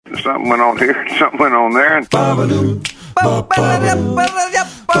something went on here, something went on there. And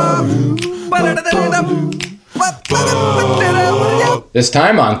This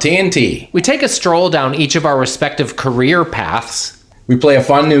time on TNT, We take a stroll down each of our respective career paths. we play a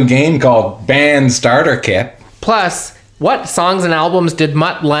fun new game called Band Starter Kit. Plus, what songs and albums did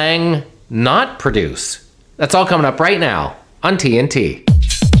Mutt Lange not produce? That's all coming up right now on TNT.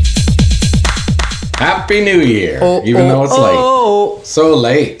 Happy New Year, even though it's late. So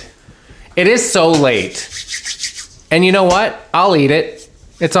late. It is so late. And you know what? I'll eat it.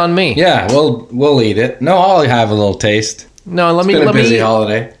 It's on me. Yeah, we'll eat it. No, I'll have a little taste. No, It's been a busy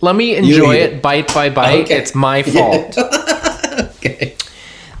holiday. Let me enjoy eat it bite by bite. Okay. It's my fault. Okay.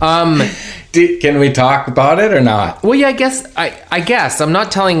 Can we talk about it or not? Well, yeah, I guess I'm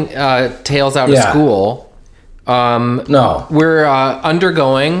not telling tales out of Yeah. school. No. We're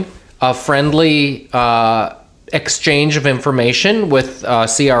undergoing a friendly exchange of information with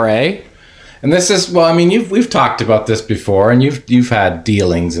CRA. And this is, well, I mean, we've talked about this before, and you've had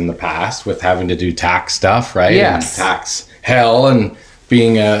dealings in the past with having to do tax stuff, right? Yes. And tax hell, and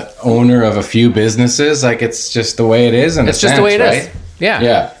being a owner of a few businesses, like it's just the way it is. And It's just the way it is. Yeah.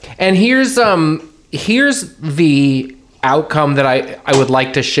 Yeah. And here's the outcome that I would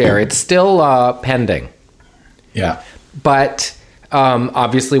like to share. It's still pending. Yeah. But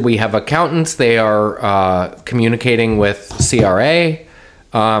obviously, we have accountants. They are communicating with CRA.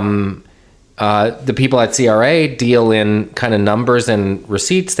 The people at CRA deal in kind of numbers and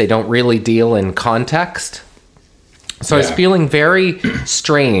receipts. They don't really deal in context. So I was feeling very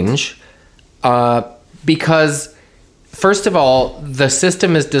strange because, first of all, the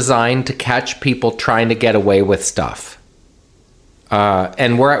system is designed to catch people trying to get away with stuff.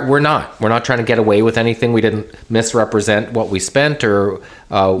 And we're not trying to get away with anything. We didn't misrepresent what we spent, or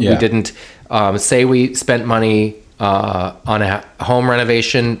we didn't say we spent money on a home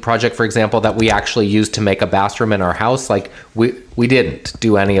renovation project, for example, that we actually used to make a bathroom in our house. Like we didn't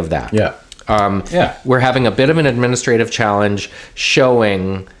do any of that. Yeah. We're having a bit of an administrative challenge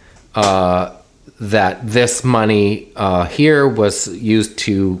showing that this money here was used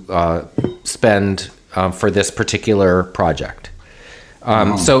to spend for this particular project.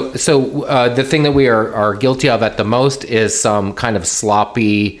 So the thing that we are guilty of at the most is some kind of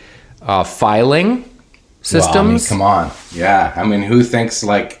sloppy filing systems. Well, I mean, come on. Yeah. I mean, who thinks,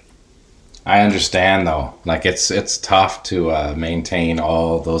 like, I understand though, like it's tough to maintain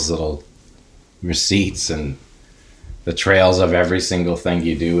all those little receipts and the trails of every single thing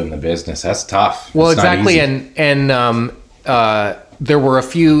you do in the business. That's tough. Well, It's not exactly. easy. And there were a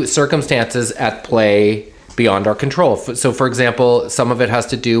few circumstances at play beyond our control. So, for example, some of it has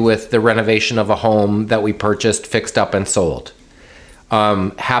to do with the renovation of a home that we purchased, fixed up, and sold.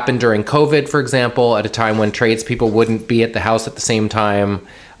 Happened during COVID, for example, at a time when tradespeople wouldn't be at the house at the same time,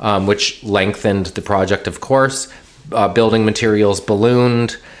 which lengthened the project, of course. Building materials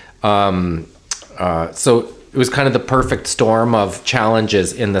ballooned. So it was kind of the perfect storm of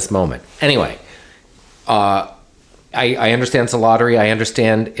challenges in this moment. Anyway, I understand it's a lottery. I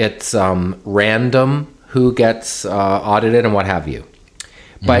understand it's random who gets audited and what have you.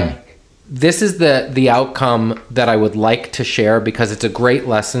 But this is the outcome that I would like to share because it's a great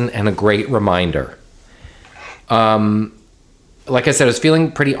lesson and a great reminder. Like I said, I was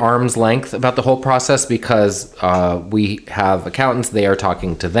feeling pretty arm's length about the whole process because we have accountants. They are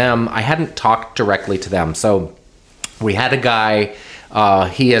talking to them. I hadn't talked directly to them. So we had a guy.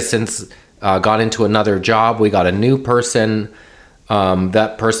 He has since gone into another job. We got a new person.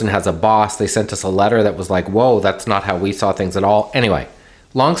 That person has a boss. They sent us a letter that was like, whoa, that's not how we saw things at all. Anyway,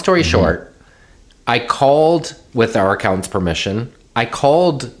 long story short, I called with our accountant's permission. I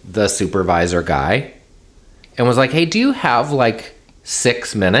called the supervisor guy and was like, hey, do you have like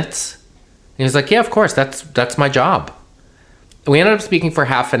 6 minutes? And he was like, yeah, of course. That's my job. We ended up speaking for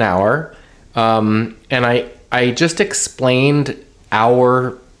half an hour. And I just explained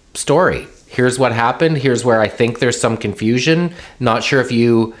our story. Here's what happened. Here's where I think there's some confusion. Not sure if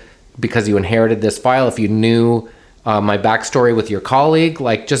you, because you inherited this file, if you knew my backstory with your colleague,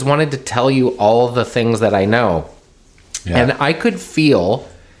 like just wanted to tell you all the things that I know. Yeah. And I could feel,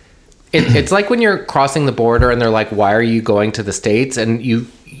 it's like when you're crossing the border and they're like, why are you going to the States? And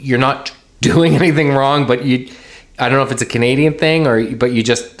you're not doing anything wrong, but I don't know if it's a Canadian thing but you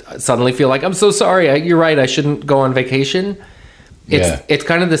just suddenly feel like, I'm so sorry. You're right. I shouldn't go on vacation. It's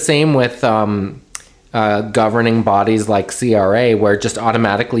kind of the same with governing bodies like CRA, where just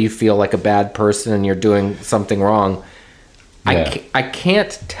automatically you feel like a bad person and you're doing something wrong. Yeah. I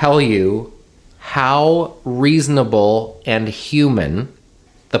can't tell you how reasonable and human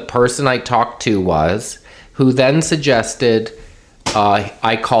the person I talked to was, who then suggested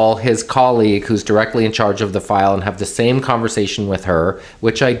I call his colleague who's directly in charge of the file and have the same conversation with her,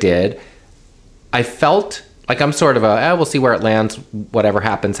 which I did. I felt like I'm sort of we'll see where it lands, whatever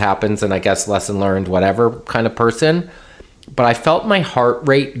happens, and I guess lesson learned, whatever kind of person. But I felt my heart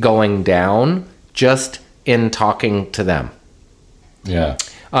rate going down just in talking to them. Yeah.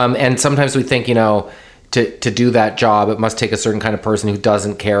 And sometimes we think, to do that job, it must take a certain kind of person who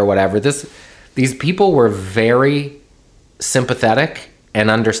doesn't care or whatever. These people were very sympathetic and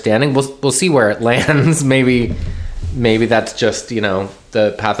understanding. We'll see where it lands. Maybe that's just,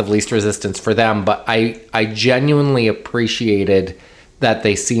 the path of least resistance for them. But I genuinely appreciated that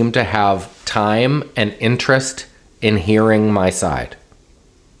they seemed to have time and interest in hearing my side.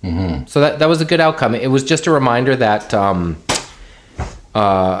 Mm-hmm. So that was a good outcome. It was just a reminder that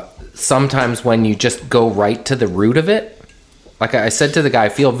sometimes when you just go right to the root of it, like I said to the guy, I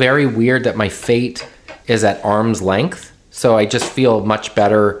feel very weird that my fate is at arm's length. So I just feel much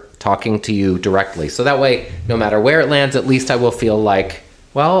better talking to you directly. So that way, no matter where it lands, at least I will feel like,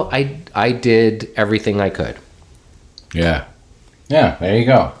 well, I did everything I could. Yeah. Yeah, there you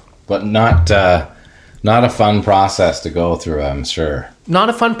go. But not a fun process to go through, I'm sure. Not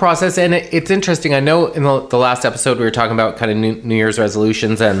a fun process. And it's interesting. I know in the last episode we were talking about kind of New Year's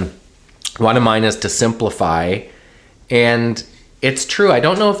resolutions, and one of mine is to simplify. And it's true. I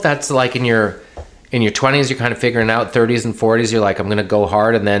don't know if that's like in your 20s, you're kind of figuring out. 30s and 40s, you're like, I'm going to go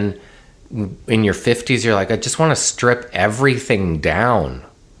hard. And then in your 50s, you're like, I just want to strip everything down.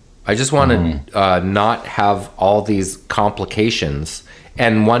 I just want to not have all these complications.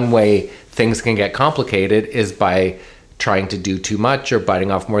 And one way things can get complicated is by trying to do too much or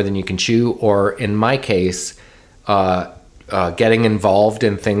biting off more than you can chew. Or in my case, getting involved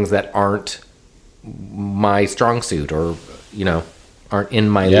in things that aren't my strong suit or, aren't in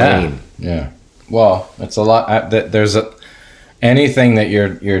my lane. Yeah. Well, it's a lot. There's anything that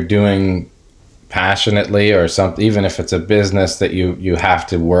you're doing passionately or something, even if it's a business that you have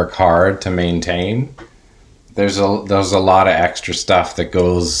to work hard to maintain. There's a lot of extra stuff that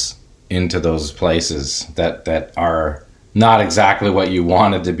goes into those places that are not exactly what you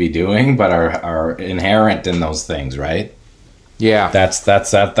wanted to be doing, but are inherent in those things, right? Yeah, that's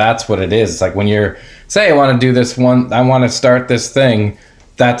what it is. It's like when you're say I want to do this one, I want to start this thing.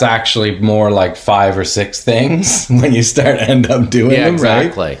 That's actually more like 5 or 6 things when you end up doing them,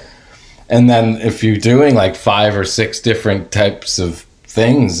 exactly. Right? And then if you're doing like 5 or 6 different types of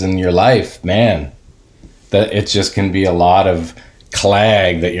things in your life, man, that it just can be a lot of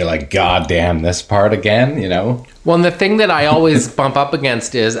clag that you're like, God damn, this part again, Well, and the thing that I always bump up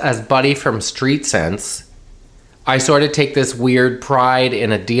against is, as Buddy from Street Sense, I sort of take this weird pride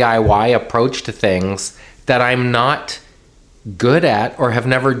in a DIY approach to things that I'm not good at or have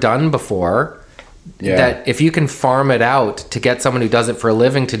never done before. Yeah. That if you can farm it out to get someone who does it for a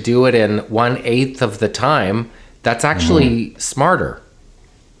living to do it in 1/8 of the time, that's actually smarter.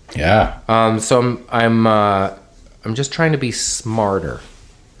 Yeah. So I'm just trying to be smarter.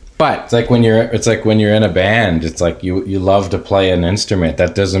 But it's like when you're in a band, it's like you love to play an instrument.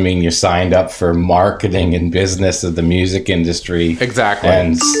 That doesn't mean you signed up for marketing and business of the music industry. Exactly.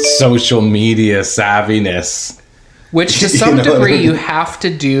 And social media savviness. Which to some degree you have to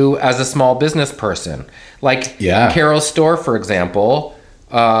do as a small business person. Like Carol's store, for example,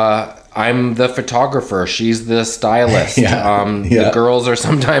 I'm the photographer. She's the stylist. The girls are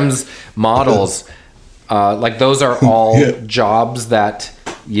sometimes models. Like those are all jobs that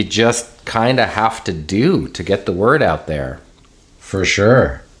you just kind of have to do to get the word out there. For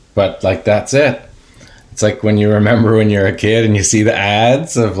sure. But like, that's it. It's like when you remember when you're a kid and you see the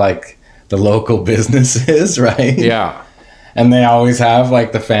ads of like the local businesses, right? Yeah. And they always have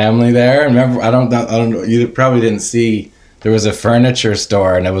like the family there. Remember, I don't know, you probably didn't see, there was a furniture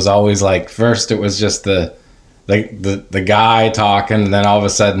store and it was always like, first it was just the guy talking, and then all of a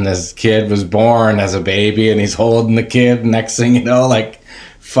sudden his kid was born as a baby and he's holding the kid. Next thing you know, like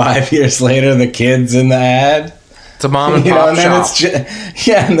 5 years later, the kid's in the ad. It's a mom and pop shop.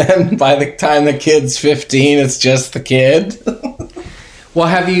 And then by the time the kid's 15, it's just the kid. Well,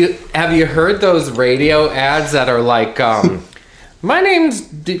 have you heard those radio ads that are like, my name's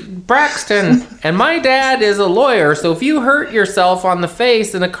Braxton and my dad is a lawyer, so if you hurt yourself on the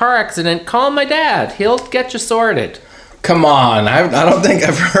face in a car accident, call my dad. He'll get you sorted. Come on, I don't think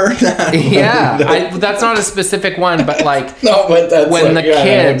I've heard that. Yeah, that's not a specific one, but like no, but that's when like, the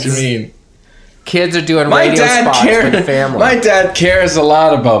kids, I know what you mean. Kids are doing radio spots for the family. My dad cares a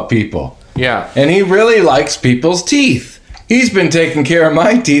lot about people. Yeah, and he really likes people's teeth. He's been taking care of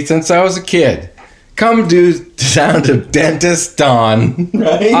my teeth since I was a kid. come down to Dentist Don,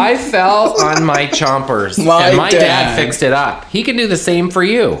 right? I fell on my chompers, and my dad fixed it up. He can do the same for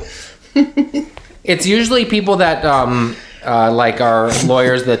you. It's usually people that, like our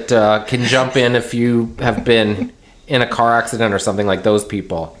lawyers that can jump in if you have been in a car accident or something, like those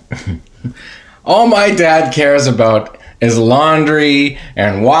people. All my dad cares about is laundry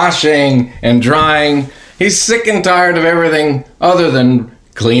and washing and drying. He's sick and tired of everything other than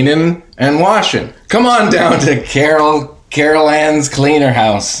cleaning and washing. Come on down to Carol Ann's Cleaner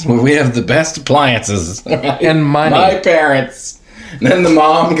House, where we have the best appliances. And money. My parents. And then the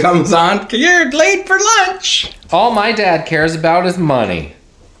mom comes on, you're late for lunch. All my dad cares about is money.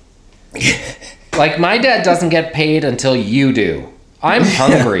 Like, my dad doesn't get paid until you do. I'm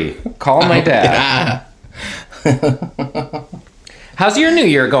hungry. Call my dad. Yeah. How's your new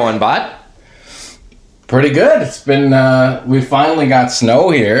year going, bud? Pretty good. It's been, we finally got snow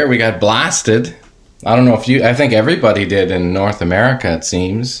here. We got blasted. I don't know if I think everybody did in North America, it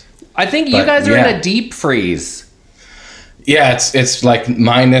seems. I think you guys are in a deep freeze. Yeah, it's like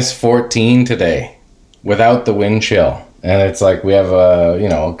minus 14 today without the wind chill. And it's like we have a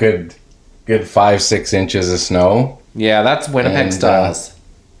good 5-6 inches of snow. Yeah, that's Winnipeg styles.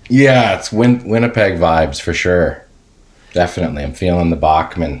 Yeah, it's Winnipeg vibes for sure. Definitely. I'm feeling the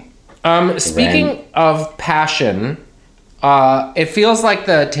Bachman. Speaking of passion, it feels like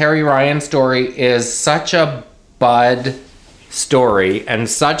the Terry Ryan story is such a Bud story and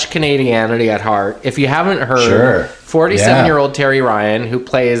such Canadianity at heart. If you haven't heard, 47-year-old Terry Ryan, who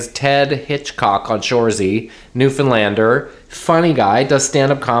plays Ted Hitchcock on Shoresy, Newfoundlander, funny guy, does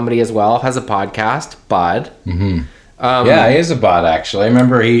stand-up comedy as well, has a podcast, Bud. Mm-hmm. Yeah, he is a Bud, actually. I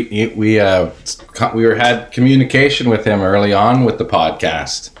remember we had communication with him early on with the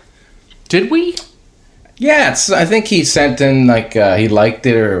podcast. Did we? Yeah, I think he sent in, like, he liked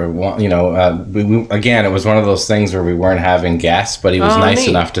it, or, again, it was one of those things where we weren't having guests, but he was nice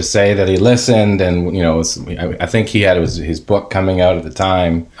enough to say that he listened, and, I think he had his book coming out at the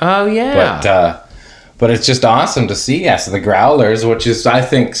time. Oh, yeah. But it's just awesome to see, the Growlers, which is, I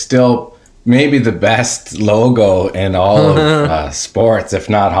think, still maybe the best logo in all of sports, if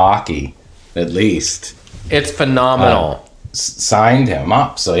not hockey, at least. It's phenomenal. Signed him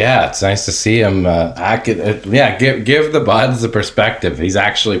up, so it's nice to see him give the Buds the perspective. He's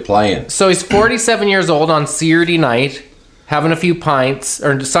actually playing. So he's 47 years old on Saturday night, having a few pints,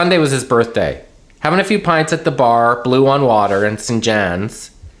 or Sunday was his birthday, having a few pints at the bar, Blue on Water in St.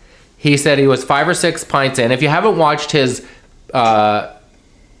 John's. He said he was 5 or 6 pints in. If you haven't watched his, I'll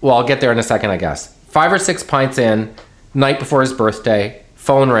get there in a second, I guess. 5 or 6 pints in, night before his birthday,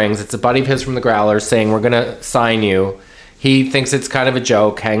 phone rings. It's a buddy of his from the Growlers saying, we're going to sign you. He thinks it's kind of a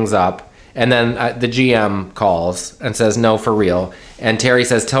joke, hangs up, and then the GM calls and says, no, for real. And Terry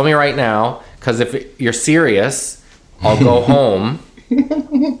says, tell me right now, because if you're serious, I'll go home.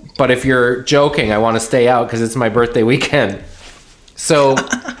 But if you're joking, I want to stay out because it's my birthday weekend. So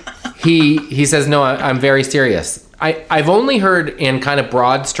he says, no, I'm very serious. I've only heard in kind of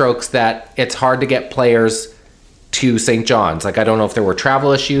broad strokes that it's hard to get players to St. John's. Like, I don't know if there were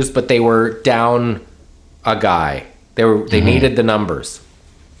travel issues, but they were down a guy. They needed the numbers.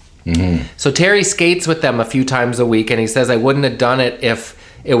 Mm-hmm. So Terry skates with them a few times a week, and he says, I wouldn't have done it if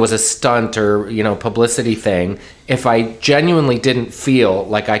it was a stunt or, publicity thing. If I genuinely didn't feel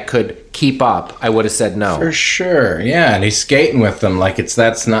like I could keep up, I would have said no. For sure, yeah. And he's skating with them like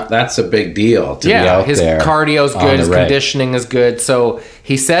that's a big deal to be out his there. His cardio's good, his conditioning is good. So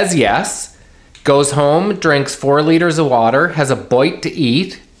he says yes, goes home, drinks 4 liters of water, has a bite to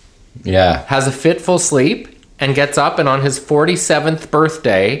eat, has a fitful sleep, and gets up, and on his 47th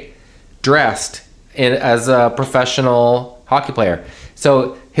birthday, dressed as a professional hockey player.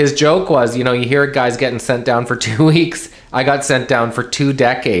 So his joke was, you hear guys getting sent down for 2 weeks. I got sent down for 2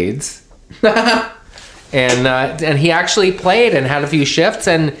 decades. And he actually played and had a few shifts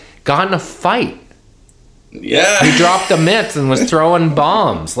and got in a fight. Yeah. He dropped the mitts and was throwing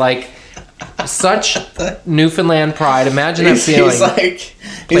bombs. Like, such Newfoundland pride. Imagine that feeling.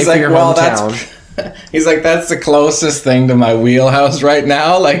 He's like, well, he's like, that's the closest thing to my wheelhouse right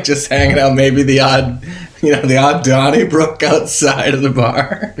now. Like, just hanging out, maybe the odd Donnybrook outside of the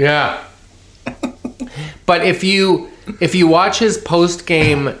bar. Yeah. But if you watch his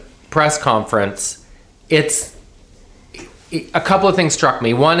post-game press conference, it's a couple of things struck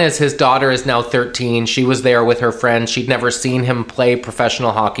me. One is his daughter is now 13. She was there with her friend. She'd never seen him play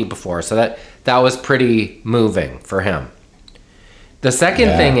professional hockey before, so that was pretty moving for him. The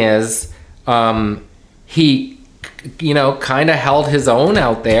second thing is, he, kind of held his own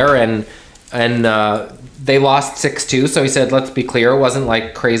out there, and they lost 6-2. So he said, let's be clear, it wasn't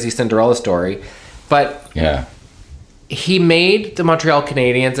like crazy Cinderella story. But Yeah. he made the Montreal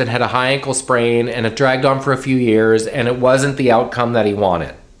Canadiens and had a high ankle sprain, and it dragged on for a few years, and it wasn't the outcome that he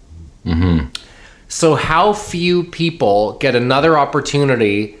wanted. Mm-hmm. So how few people get another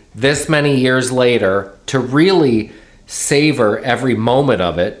opportunity this many years later to really savor every moment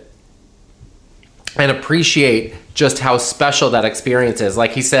of it and appreciate just how special that experience is.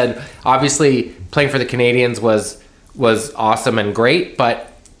 Like he said, obviously playing for the Canadiens was awesome and great, but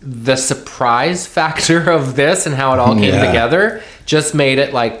the surprise factor of this and how it all came together just made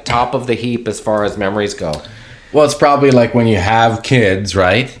it like top of the heap as far as memories go. Well, it's probably like when you have kids,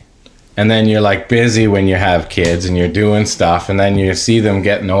 right? And then you're like busy when you have kids and you're doing stuff, and then you see them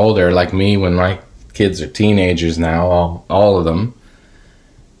getting older, like me when my kids are teenagers now, all of them.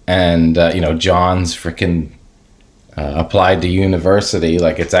 And, John's freaking applied to university.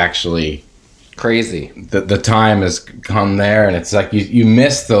 Like, it's actually Crazy. the time has come there, and it's like you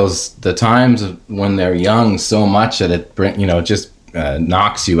miss the times of when they're young so much that it just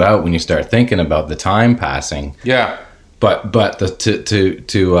knocks you out when you start thinking about the time passing. Yeah. But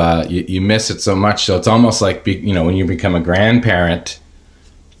you miss it so much, so it's almost like when you become a grandparent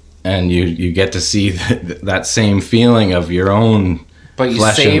and you get to see that same feeling of your own. But you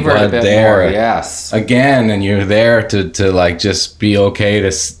flesh savor and it a blood bit there more, yes. again, and you're there to like just be okay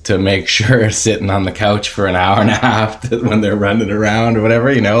to make sure sitting on the couch for an hour and a half when they're running around or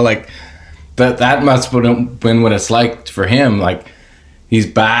whatever, like that must have been what it's like for him. Like he's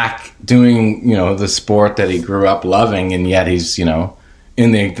back doing the sport that he grew up loving, and yet he's in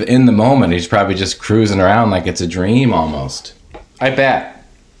the moment he's probably just cruising around like it's a dream almost. I bet.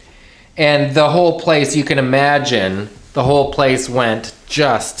 And the whole place, you can imagine, the whole place went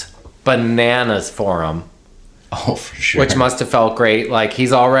just bananas for him. Oh, for sure. Which must have felt great. Like,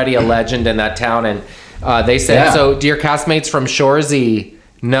 he's already a legend in that town. And they said, so do your castmates from Shoresy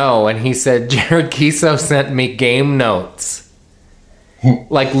know? And he said, Jared Kiso sent me game notes.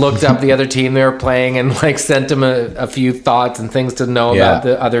 Like, looked up the other team they were playing and, like, sent him a few thoughts and things to know about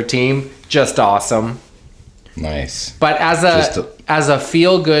the other team. Just awesome. Nice. But as a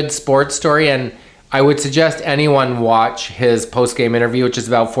feel-good sports story, and I would suggest anyone watch his post-game interview, which is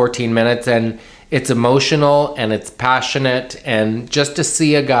about 14 minutes, and it's emotional and it's passionate, and just to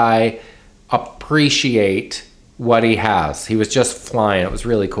see a guy appreciate what he has. He was just flying. It was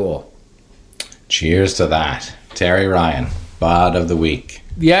really cool. Cheers to that. Terry Ryan, Bod of the Week.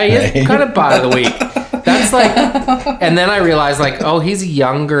 Yeah, he is kind of Bod of the Week. That's like, and then I realized, like, oh, he's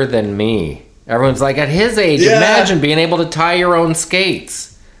younger than me. Everyone's like, at his age, imagine being able to tie your own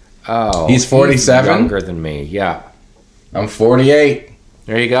skates. Oh, he's 47? He's younger than me, yeah. I'm 48.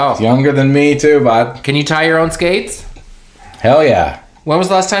 There you go. He's younger than me too, bud. Can you tie your own skates? Hell yeah. When was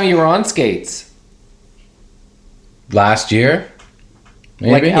the last time you were on skates? Last year?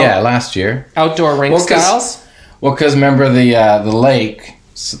 Maybe? Last year. Outdoor rink styles? Well, because remember the lake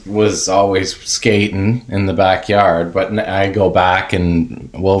was always skating in the backyard, but I go back and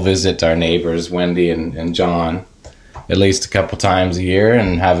we'll visit our neighbors, Wendy and John, at least a couple times a year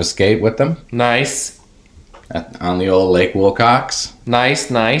and have a skate with them. Nice. On the old Lake Wilcox. Nice.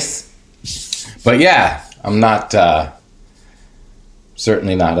 But yeah, I'm not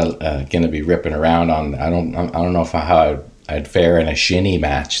certainly not going to be ripping around on. I don't know how I'd fare in a shinny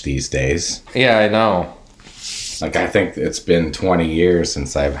match these days. Yeah, I know. Like, I think it's been 20 years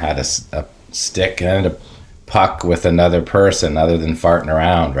since I've had a stick and a puck with another person other than farting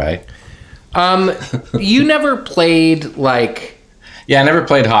around, right? You never played, like... Yeah, I never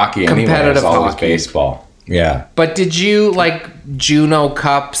played hockey anyway. Competitive It was always hockey. Baseball. Yeah. But did you, like, Juno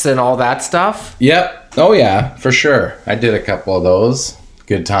Cups and all that stuff? Yep. Oh, yeah, for sure. I did a couple of those.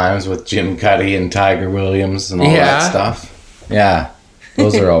 Good times with Jim Cuddy and Tiger Williams and all that stuff. Yeah.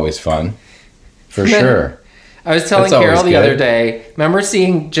 Those are always fun. For sure. I was telling That's always Carol the good. other day, remember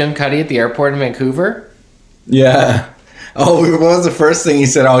seeing Jim Cuddy at the airport in Vancouver? Yeah. Oh, what was the first thing he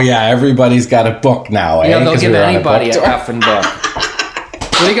said? Oh, yeah, everybody's got a book now, eh? Yeah, they'll 'Cause give we were on a anybody a book tour. effing book.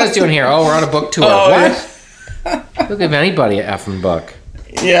 What are you guys doing here? Oh, we're on a book tour. Oh, What? They'll give anybody a effing book.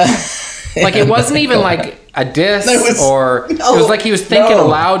 Yeah. Like, it wasn't even like a diss it was like he was thinking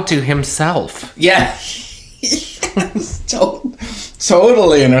aloud to himself. Yeah.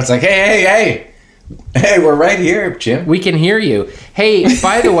 Totally. And it's like, hey, we're right here, Jim. We can hear you. Hey,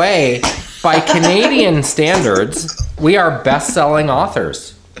 by the way, by Canadian standards, we are best-selling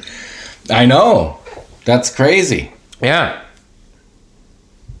authors. I know. That's crazy. Yeah.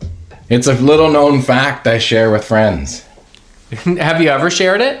 It's a little known fact I share with friends. Have you ever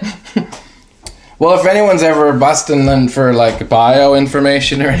shared it? Well, if anyone's ever busting them for like bio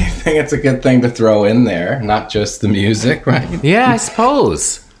information or anything, it's a good thing to throw in there, not just the music, right? Yeah, I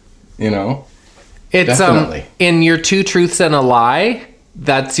suppose. You know? It's Definitely. In your Two Truths and a Lie.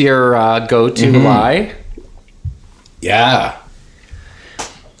 That's your go-to lie. Yeah.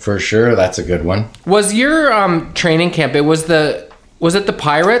 For sure, that's a good one. Was your training camp? Was it the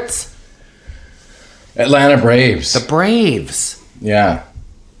Pirates? Atlanta Braves. The Braves. Yeah.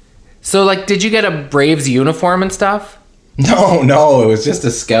 So, like, did you get a Braves uniform and stuff? No, it was just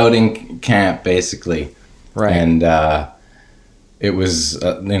a scouting camp, basically. Right. And it was,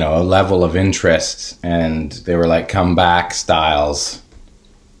 a level of interest, and they were like comeback styles.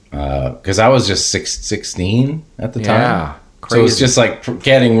 Because I was just 16 at the time. Yeah, crazy. So it was just like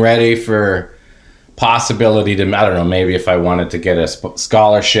getting ready for possibility to, I don't know, maybe if I wanted to get a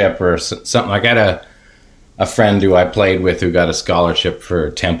scholarship or something. I got a friend who I played with who got a scholarship for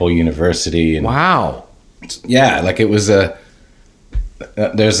Temple University. And wow. Yeah, like it was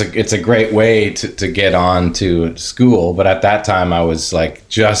it's a great way to get on to school, but at that time I was like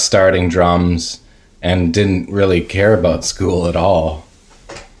just starting drums and didn't really care about school at all.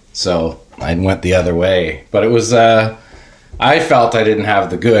 So I went the other way, but it was I felt I didn't have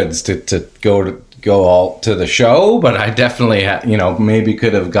the goods to go all to the show, but I definitely had, maybe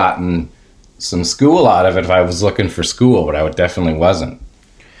could have gotten some school out of it if I was looking for school, but I definitely wasn't.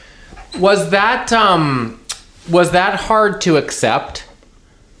 Was that hard to accept?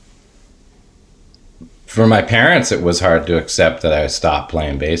 For my parents, it was hard to accept that I stopped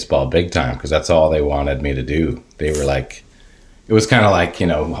playing baseball big time because that's all they wanted me to do. They were like, it was kind of like,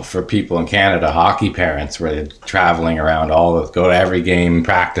 for people in Canada, hockey parents were traveling around go to every game,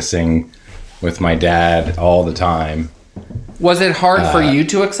 practicing with my dad all the time. Was it hard for you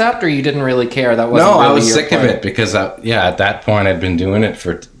to accept, or you didn't really care? That wasn't. No, really I was your sick plan? of it because, at that point, I'd been doing it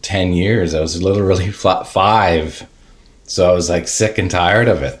for 10 years. I was literally 5. So I was like sick and tired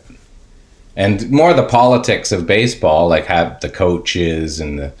of it. And more the politics of baseball, like have the coaches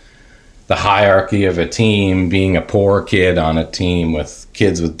and the hierarchy of a team, being a poor kid on a team with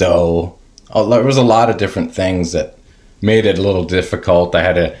kids with dough. There was a lot of different things that made it a little difficult. I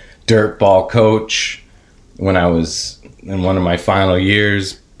had a dirt ball coach when I was in one of my final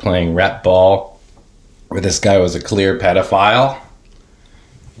years playing rep ball, where this guy was a clear pedophile.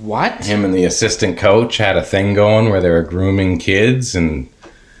 What? Him and the assistant coach had a thing going where they were grooming kids, and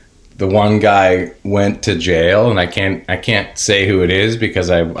the one guy went to jail, and I can't say who it is because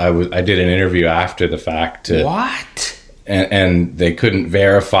I did an interview after the fact. What? And they couldn't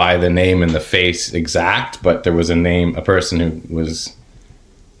verify the name and the face exact, but there was a person who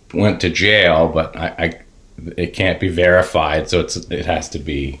went to jail, but it can't be verified, so it has to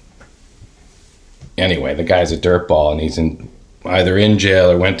be. Anyway, the guy's a dirtball, and he's either in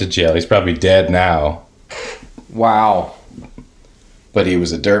jail or went to jail. He's probably dead now. Wow. But he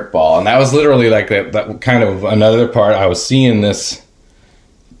was a dirtball, and that was literally like that kind of another part. I was seeing this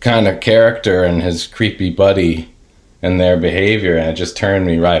kind of character and his creepy buddy and their behavior, and it just turned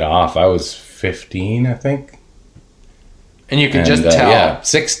me right off. I was 15, I think. And you could just tell.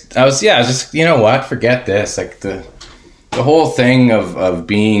 I was just, what? Forget this. Like the whole thing of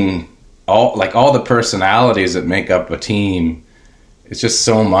being all the personalities that make up a team. It's just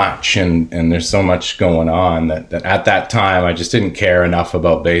so much, and there's so much going on that at that time I just didn't care enough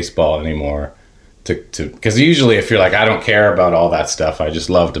about baseball anymore to because usually if you're like, I don't care about all that stuff, I just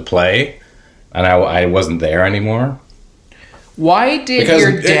love to play, and I wasn't there anymore. Why did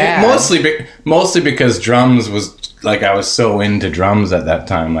your dad? Mostly because drums was like, I was so into drums at that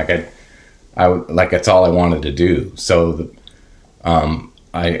time. Like I like that's all I wanted to do. So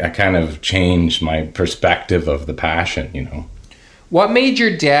I kind of changed my perspective of the passion, What made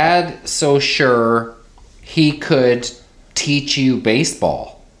your dad so sure he could teach you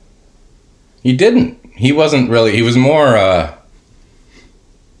baseball? He didn't. He wasn't really. He was more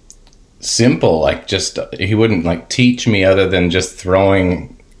simple. Like he wouldn't teach me other than just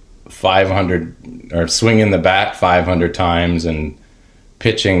throwing 500 or swinging the bat 500 times and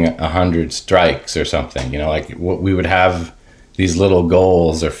pitching 100 strikes or something. We would have these little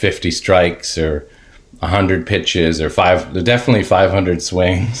goals, or 50 strikes, or 100 pitches, or definitely 500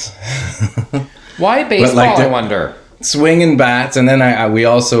 swings. Why baseball, I wonder? Swinging bats, and then we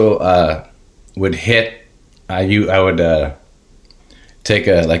also would hit. I would take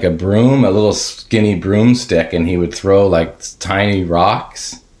a broom, a little skinny broomstick, and he would throw tiny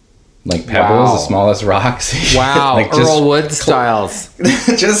rocks, like pebbles, Wow. the smallest rocks. Wow, Earl Wood styles.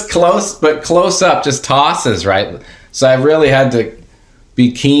 Just close up, just tosses, right? So I really had to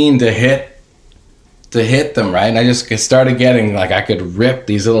be keen to hit them, right? And I just started getting I could rip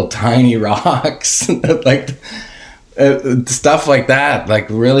these little tiny rocks, stuff like that,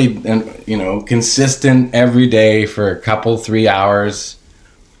 really, consistent every day for a couple 3 hours.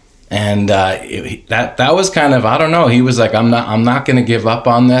 And that was kind of, I don't know. He was like, I'm not going to give up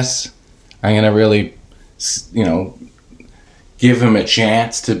on this. I'm going to really, give him a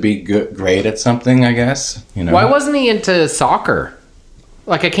chance to be great at something, I guess. Why wasn't he into soccer?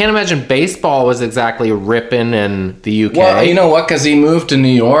 Like, I can't imagine baseball was exactly ripping in the UK. Well, you know what? Because he moved to New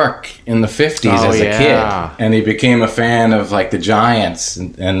York in the 50s as a kid. And he became a fan of, like, the Giants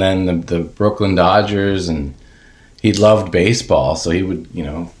and then the Brooklyn Dodgers. And he loved baseball. So he would,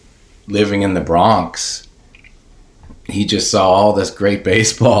 living in the Bronx, he just saw all this great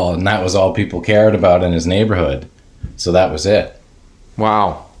baseball. And that was all people cared about in his neighborhood. So that was it.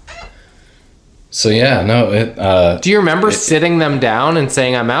 Wow. So yeah, no. Do you remember sitting them down and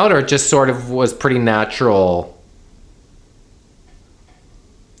saying I'm out, or it just sort of was pretty natural?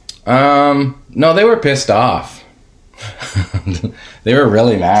 No, they were pissed off. They were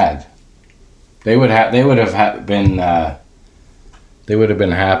really mad. They would have been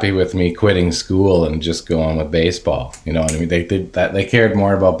happy with me quitting school and just going with baseball. You know what I mean? They cared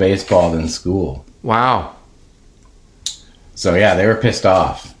more about baseball than school. Wow. So yeah, they were pissed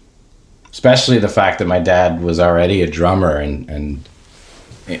off. Especially the fact that my dad was already a drummer and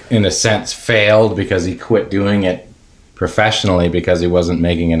in a sense failed because he quit doing it professionally because he wasn't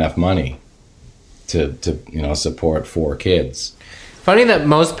making enough money to support 4 kids. Funny that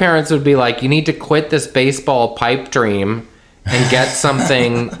most parents would be like, you need to quit this baseball pipe dream and get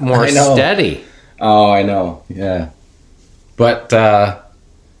something more steady. Oh, I know. Yeah. But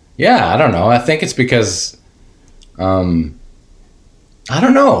yeah, I don't know. I think it's because I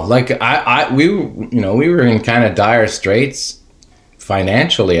don't know. Like we were in kind of dire straits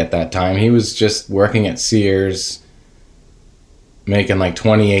financially at that time. He was just working at Sears, making like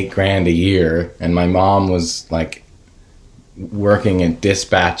 28 grand a year, and my mom was like working at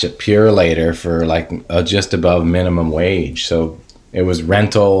Dispatch at Purelator for like just above minimum wage. So it was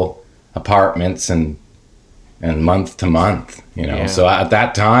rental apartments and month to month. Yeah. So at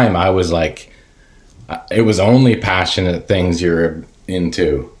that time I was like, it was only passionate things you're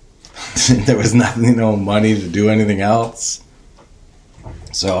into. There was nothing, money to do anything else.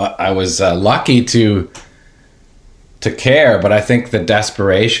 So I was lucky to care, but I think the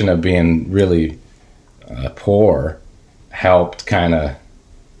desperation of being really poor helped kind of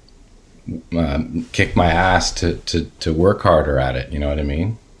kick my ass to work harder at it. You know what I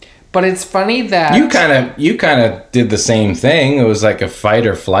mean? But it's funny that you kind of did the same thing. It was like a fight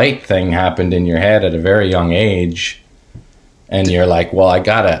or flight thing happened in your head at a very young age. And you're like, well,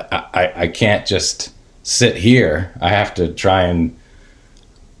 I can't just sit here. I have to try and,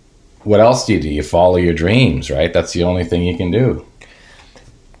 what else do? You follow your dreams, right? That's the only thing you can do.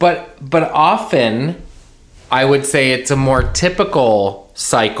 But often, I would say it's a more typical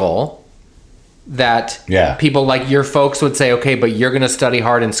cycle that people like your folks would say, okay, but you're going to study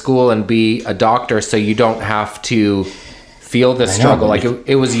hard in school and be a doctor so you don't have to feel the struggle. Like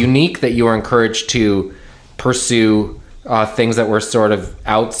it was unique that you were encouraged to pursue things that were sort of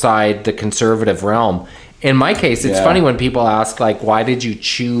outside the conservative realm. In my case, it's funny when people ask, like, why did you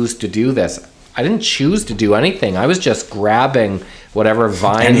choose to do this? I didn't choose to do anything. I was just grabbing whatever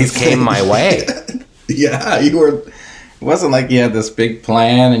vines came my way. Yeah, you were. It wasn't like you had this big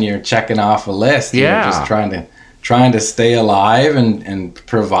plan and you're checking off a list. You were just trying to stay alive and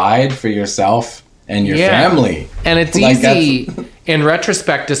provide for yourself and your family. And it's easy in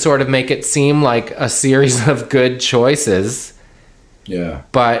retrospect to sort of make it seem like a series of good choices. Yeah.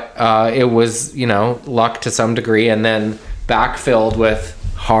 But it was, luck to some degree and then backfilled with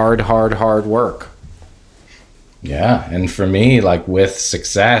hard work. Yeah. And for me, like with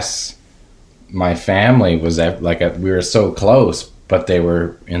success, my family was like, we were so close, but they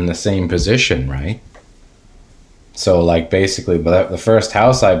were in the same position, right? So like basically the first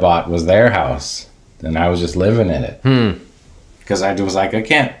house I bought was their house. And I was just living in it. Because I was like, I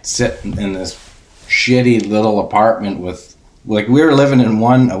can't sit in this shitty little apartment with, like, we were living in a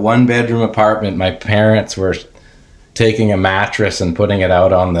 1-bedroom apartment. My parents were taking a mattress and putting it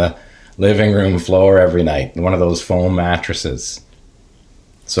out on the living room floor every night. One of those foam mattresses.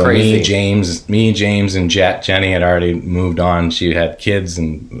 So Crazy. me, James, and Jenny had already moved on. She had kids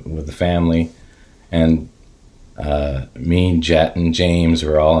and with the family. And me, Jet, and James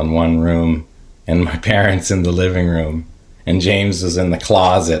were all in one room. And my parents in the living room. And James was in the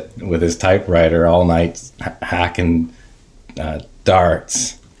closet with his typewriter all night hacking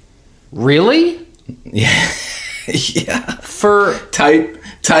darts. Really? Yeah. Yeah. For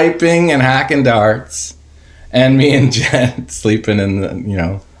typing and hacking darts. And me and Jet sleeping in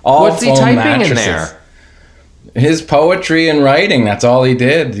the, all what's he typing mattresses. In there? His poetry and writing. That's all he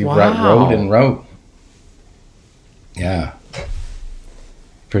did. He wrote and wrote. Yeah.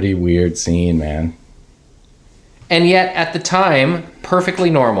 pretty weird scene, man. And yet, at the time,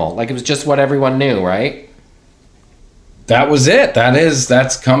 perfectly normal. Like, it was just what everyone knew, right? That was it.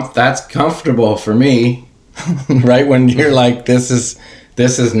 That's comfortable for me. Right when you're like, this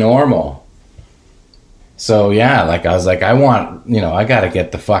is normal. So yeah, like I was like, I got to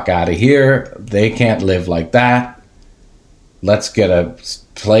get the fuck out of here. They can't live like that. Let's get a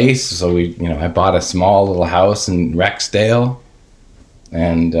place. So I bought a small little house in Rexdale,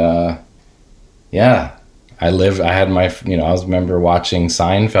 and yeah, I had my, I remember watching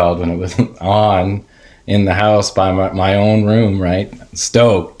Seinfeld when it was on in the house by my own room, right?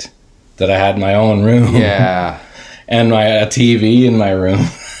 Stoked that I had my own room. Yeah. And a TV in my room.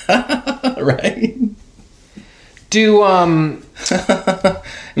 Right?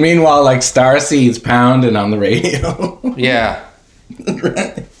 Meanwhile, like Starseed's pounding on the radio. Yeah.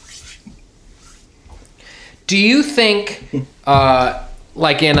 Right. Do you think,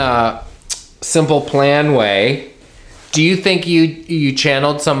 like in a Simple Plan way, do you think you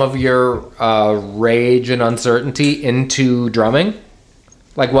channeled some of your rage and uncertainty into drumming?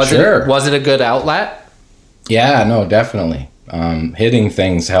 Like, was it a good outlet? Yeah, no, definitely. Hitting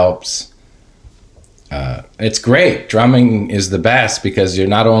things helps. It's great. Drumming is the best because you're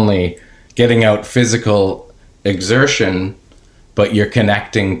not only getting out physical exertion, but you're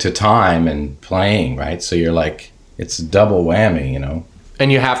connecting to time and playing, right? So you're like, it's a double whammy,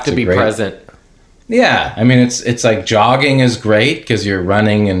 And you have to be present. Yeah, I mean, it's like jogging is great because you're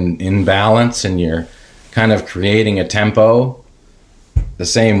running in balance and you're kind of creating a tempo the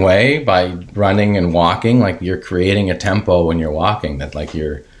same way by running and walking. Like you're creating a tempo when you're walking.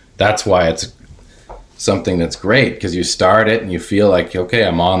 That's why it's something that's great because you start it and you feel like, okay,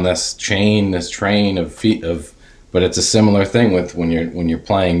 I'm on this train of feet but it's a similar thing with when you're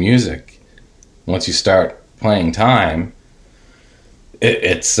playing music. Once you start playing time,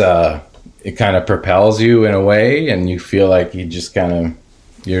 it kind of propels you in a way, and you feel like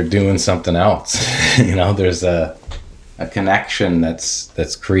you're doing something else. There's a connection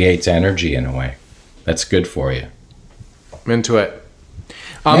that creates energy in a way. That's good for you. I'm into it.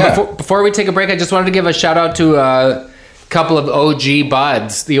 Yeah. Before we take a break, I just wanted to give a shout out to a couple of OG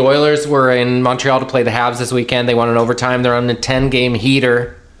buds. The Oilers were in Montreal to play the Habs this weekend. They won in overtime. They're on a 10-game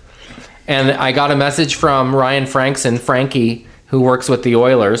heater. And I got a message from Ryan Frankson, Frankie, who works with the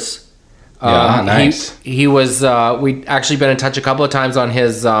Oilers. Yeah, nice. He was, we'd actually been in touch a couple of times on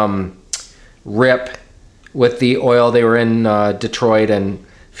his rip with the Oil. They were in Detroit and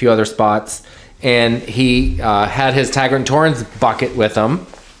a few other spots. And he had his Taggart and Torrens bucket with him.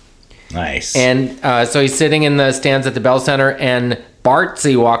 Nice. And so he's sitting in the stands at the Bell Center, and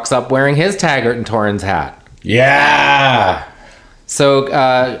Bartsy walks up wearing his Taggart and Torrens hat. Yeah.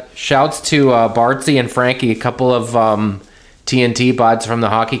 So shouts to Bartsy and Frankie, a couple of TNT buds from the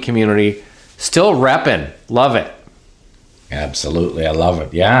hockey community. Still repping. Love it. Absolutely. I love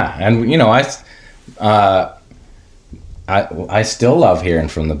it. Yeah. And, I still love hearing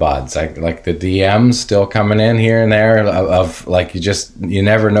from the buds. Like the DMs still coming in here and there of like, you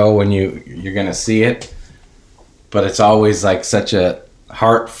never know when you're going to see it, but it's always like such a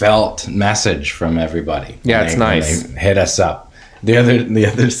heartfelt message from everybody. Yeah, it's nice. When they hit us up. The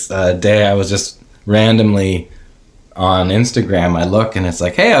other day I was just randomly on Instagram. I look and it's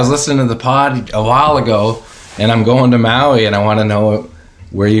like, hey, I was listening to the pod a while ago and I'm going to Maui and I want to know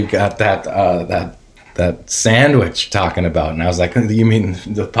where you got that sandwich talking about. And I was like, you mean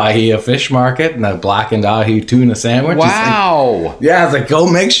the Paia fish market and the blackened ahi tuna sandwich? Wow. Like, yeah, I was like,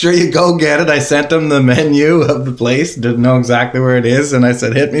 go make sure you go get it. I sent them the menu of the place, didn't know exactly where it is. And I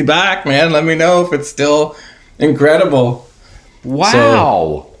said, hit me back, man. Let me know if it's still incredible. Wow.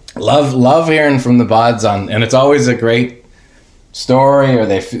 So, love hearing from the buds and it's always a great story, or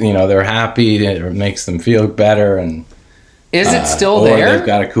they're happy, it makes them feel better. And is it still or there? They've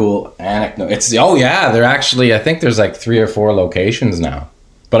got a cool anecdote. They're actually, I think there's like 3 or 4 locations now.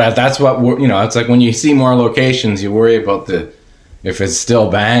 But that's what it's like when you see more locations, you worry about if it's still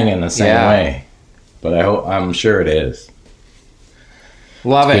banging the same way. But I'm sure it is.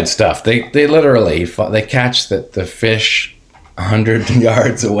 Love it. Good stuff. They literally they catch the fish 100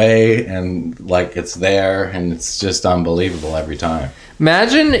 yards away and like it's there, and it's just unbelievable every time.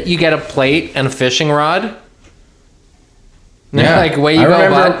 Imagine you get a plate and a fishing rod. Yeah, like way you go,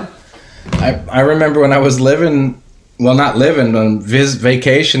 bud. I remember when I was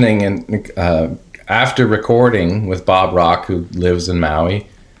vacationing, and after recording with Bob Rock, who lives in Maui,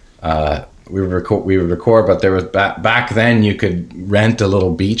 we would record. But there was back then you could rent a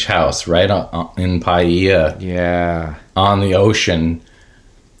little beach house right in Paia, yeah, on the ocean,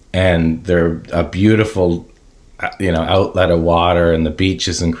 and they're a beautiful outlet of water, and the beach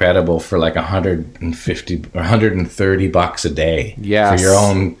is incredible for like 150 or $130 a day. Yes. For your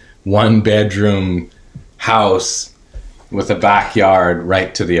own 1-bedroom house with a backyard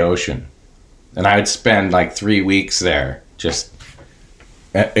right to the ocean. And I would spend like 3 weeks there.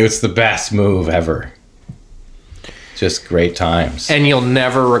 It was the best move ever. Just great times. And you'll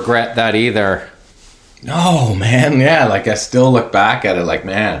never regret that either. No, man. Yeah, like I still look back at it like,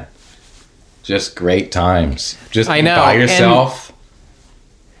 man, just great times. Just I know. by yourself.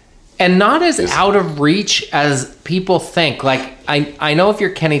 And not as out of reach as people think. Like, I know if you're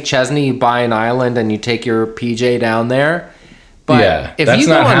Kenny Chesney, you buy an island and you take your PJ down there. But Yeah, if that's you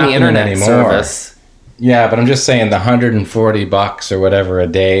go not on the happening internet anymore. service, Yeah, but I'm just saying the $140 or whatever a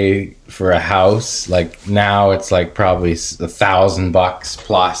day for a house, like now it's like probably $1,000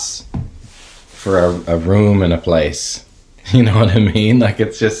 plus for a room in a place. You know what I mean? Like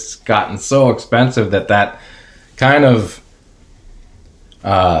it's just gotten so expensive that kind of,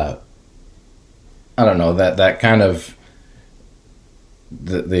 I don't know, that kind of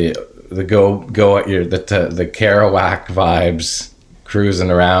the go at your the Kerouac vibes,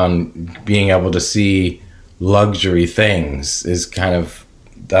 cruising around, being able to see luxury things is kind of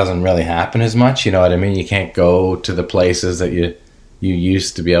doesn't really happen as much. You know what I mean? You can't go to the places that you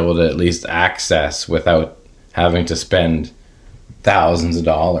used to be able to at least access without having to spend thousands of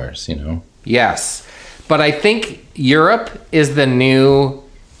dollars. You know? yes. But I think Europe is the new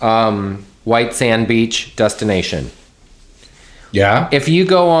white sand beach destination. Yeah. If you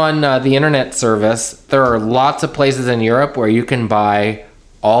go on the internet service, there are lots of places in Europe where you can buy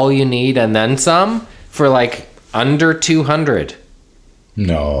all you need and then some for like under 200.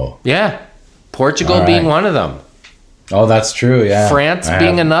 No. Yeah. Portugal All being right. one of them. Oh, that's true. Yeah. France I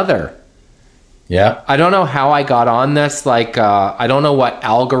being have- another. Yeah. I don't know how I got on this. Like, I don't know what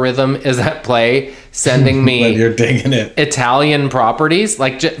algorithm is at play sending But me you're digging it. Italian properties.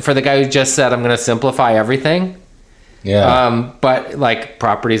 Like, for the guy who just said, I'm going to simplify everything. Yeah. But like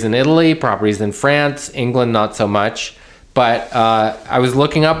properties in Italy, properties in France, England, not so much. But I was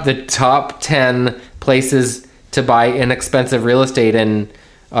looking up the top 10 places to buy inexpensive real estate in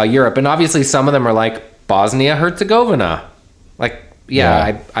Europe. And obviously some of them are like Bosnia-Herzegovina. Like,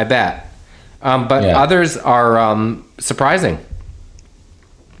 yeah. I bet. But Yeah. others are surprising.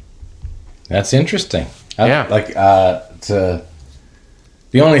 That's interesting. Yeah.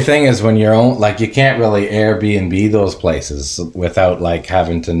 The only thing is when you're you can't really Airbnb those places without like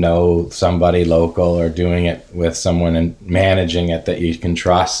having to know somebody local or doing it with someone and managing it that you can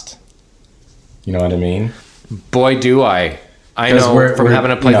trust. You know what I mean? Boy, do I. I 'Cause know we're- from we're-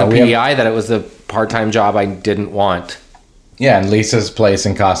 having a place you know, with we have- PEI that it was a part-time job I didn't want. Yeah, and Lisa's place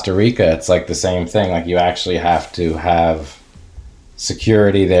in Costa Rica, it's like the same thing. Like you actually have to have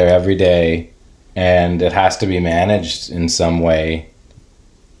security there every day, and it has to be managed in some way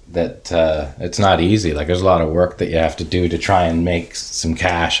that it's not easy. Like there's a lot of work that you have to do to try and make some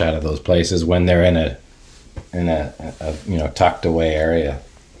cash out of those places when they're in a tucked away area.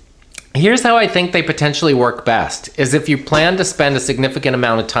 Here's how I think they potentially work best is if you plan to spend a significant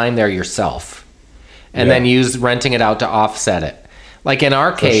amount of time there yourself and Yeah. then use renting it out to offset it. Like in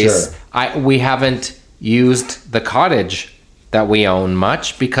our case, sure. we haven't used the cottage that we own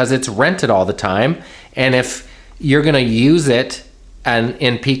much because it's rented all the time. And if you're going to use it and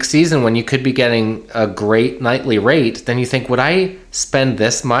in peak season when you could be getting a great nightly rate, then you think, would I spend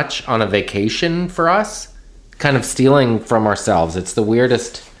this much on a vacation for us? Kind of stealing from ourselves. It's the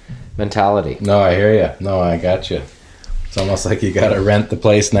weirdest mentality. No, I hear you. No, I got you. It's almost like you got to rent the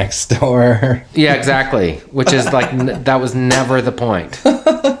place next door. Yeah, exactly. Which is like, that was never the point.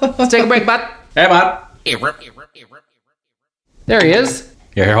 Let's take a break, bud. Hey, bud. There he is.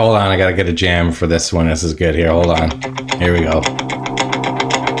 Here, hold on. I got to get a jam for this one. This is good. Here, hold on. Here we go.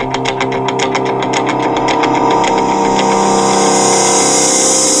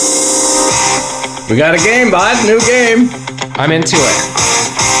 We got a game, bud. New game. I'm into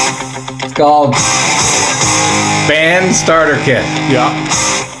it. It's called Band Starter Kit. Yeah.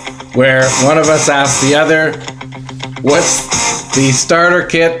 Where one of us asks the other, what's the starter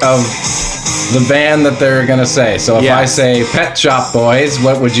kit of the band that they're going to say? So if I Yes. say Pet Shop Boys,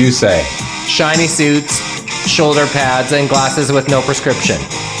 what would you say? Shiny suits, shoulder pads, and glasses with no prescription.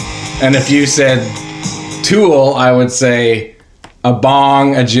 And if you said Tool, I would say a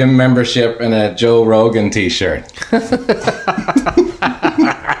bong, a gym membership, and a Joe Rogan t-shirt.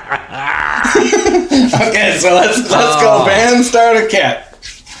 Okay, so let's go band starter kit.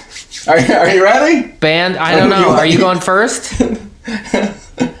 Are you ready? Band, I don't know. Are you going first?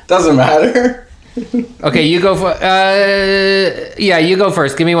 Doesn't matter. Okay, you go for. Yeah, you go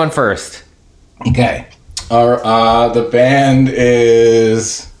first. Give me one first. Okay. The band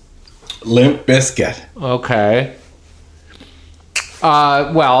is Limp Bizkit. Okay.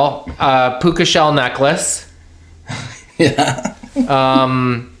 Puka Shell Necklace. Yeah.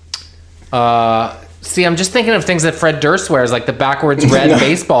 See, I'm just thinking of things that Fred Durst wears, like the backwards red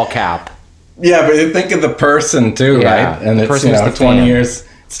baseball cap. Yeah, but you think of the person too, Yeah, right? And the it's, person who's the 20 fan. years.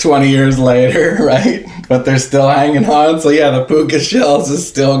 It's 20 years later, right? But they're still hanging on. So yeah, the Puka Shells is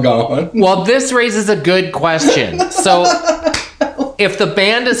still going. Well, this raises a good question. So, if the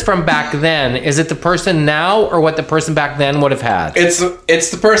band is from back then, is it the person now or what the person back then would have had? It's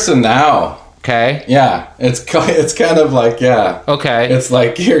the person now. Okay. Yeah, it's kind of like, yeah. Okay. It's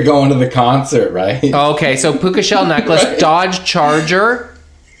like you're going to the concert, right? Okay, so Puka Shell Necklace, Right. Dodge Charger,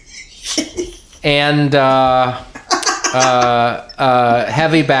 and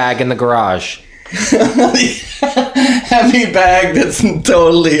heavy bag in the garage. Heavy bag that's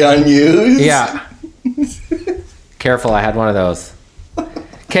totally unused. Yeah. Careful, I had one of those.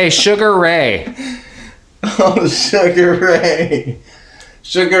 Okay, Sugar Ray. Oh, Sugar Ray.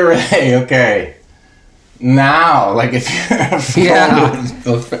 Sugar Ray, okay. Now, like if you're a fan, Yeah.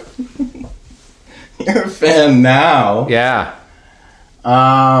 you're a fan now. Yeah.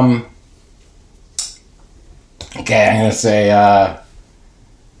 Okay, I'm gonna say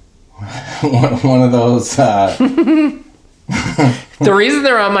one of those. The reason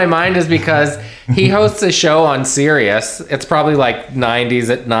they're on my mind is because he hosts a show on Sirius. It's probably like 90s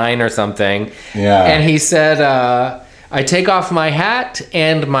at 9 or something. Yeah. And he said, I take off my hat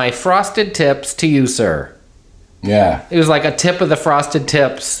and my frosted tips to you, sir. Yeah. It was like a tip of the frosted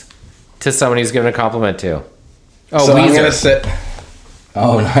tips to someone he's giving a compliment to. Oh, So I'm Weezer. gonna say.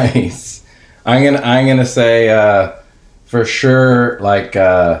 Oh, nice. I'm gonna say for sure, like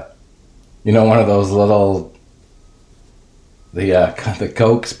one of those little the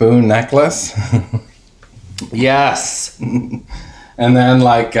Coke spoon necklace, Yes. and then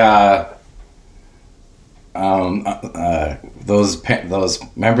like those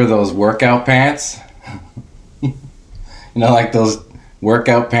remember those workout pants? Like those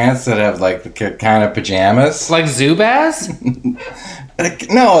workout pants that have like the kind of pajamas. Like Zubaz?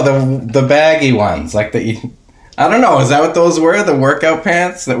 No, the baggy ones, like I don't know. Is that what those were? The workout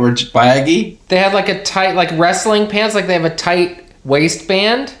pants that were baggy? They had like a tight, like wrestling pants, like they have a tight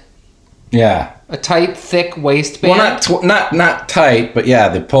waistband, Yeah. a tight, thick waistband. Well, not tight, but yeah,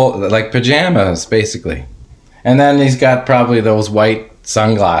 they pull like pajamas basically. And then he's got probably those white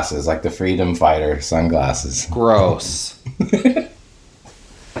sunglasses, like the Freedom Fighter sunglasses. Gross.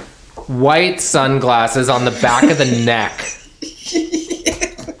 White sunglasses on the back of the neck.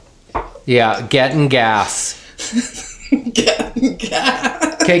 Yeah, getting gas.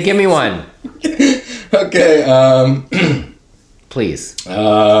 Okay, give me one, Okay. please.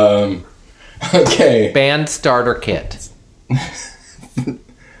 Okay. Band starter kit.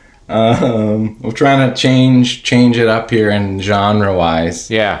 We're trying to change it up here in genre wise.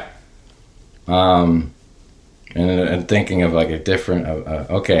 Yeah. And thinking of like a different.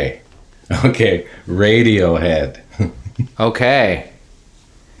 Okay. Radiohead. Okay.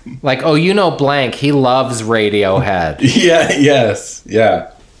 Like, blank. He loves Radiohead. Yeah. Yes.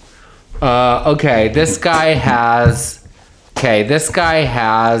 Yeah. Okay, this guy has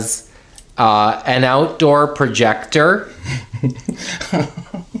an outdoor projector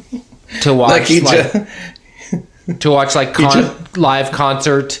to watch live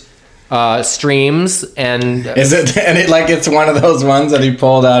concert streams, and Is it? And it's one of those ones that he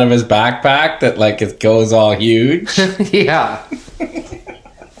pulled out of his backpack that like it goes all huge. yeah.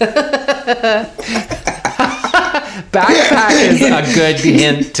 Backpack is a good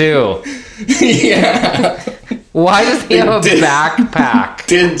hint too. Yeah. Why does he have a backpack?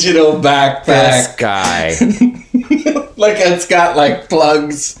 Digital This backpack. guy. Like it's got like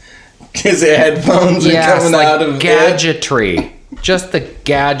plugs. His headphones are Yes, coming like out of it. gadgetry. Just the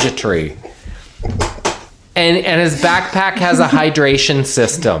gadgetry. And his backpack has a hydration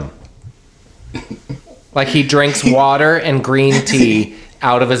system. Like he drinks water and green tea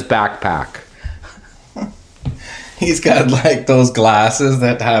out of his backpack. He's got like those glasses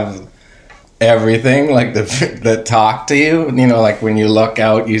that have everything, like that talk to you. Like when you look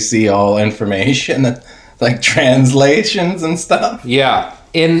out, you see all information, like translations and stuff. Yeah.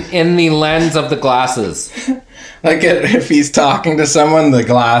 In the lens of the glasses. Like if he's talking to someone, the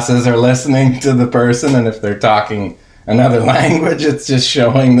glasses are listening to the person, and if they're talking another language, it's just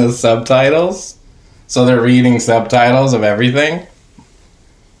showing the subtitles. So they're reading subtitles of everything.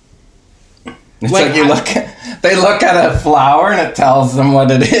 It's like they look at a flower and it tells them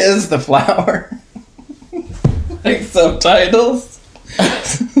what it is, the flower. Like subtitles.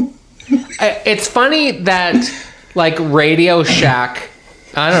 It's funny that like Radio Shack,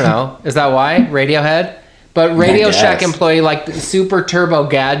 I don't know, is that why? Radiohead? But Radio Shack employee, like the super turbo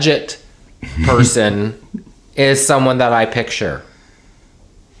gadget person is someone that I picture.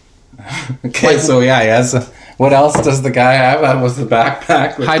 Okay, so yeah, he has. What else does the guy have? That was the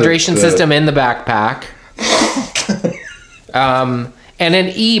backpack. With hydration system in the backpack. And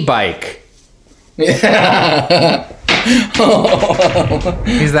an e-bike. Yeah.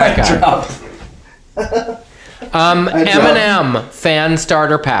 He's that guy. M&M fan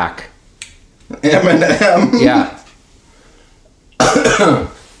starter pack. M&M. Yeah.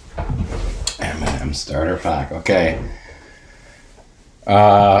 M&M starter pack. Okay.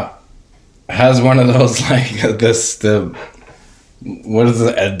 Has one of those like what is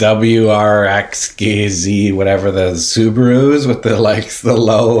it, a WRXKZ, whatever, the Subarus with the the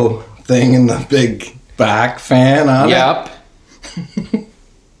low thing and the big back fan on it.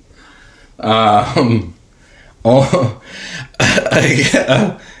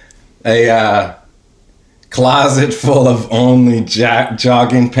 A closet full of only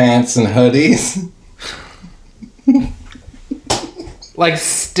jogging pants and hoodies. Like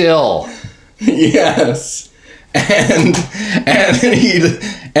still. Yes. And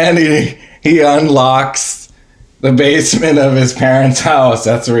he unlocks the basement of his parents' house.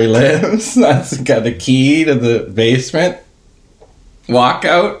 That's where he lives. That's got the key to the basement.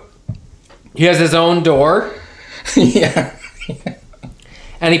 Walkout. He has his own door. Yeah.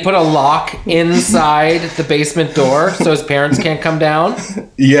 And he put a lock inside the basement door so his parents can't come down.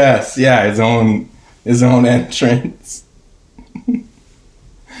 Yes, yeah, his own entrance.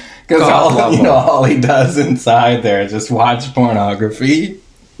 Because all he does inside there is just watch pornography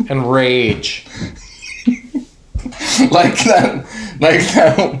and rage. like that,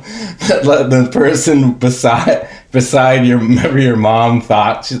 the person beside your mom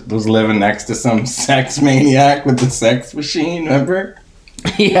thought she was living next to some sex maniac with the sex machine. Remember?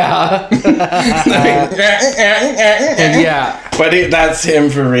 Yeah. Yeah. But that's him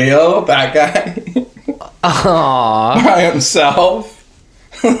for real. That guy. Aww. By himself.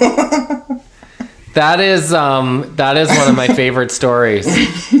 That is one of my favorite stories.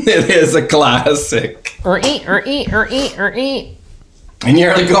 It is a classic. Eat. And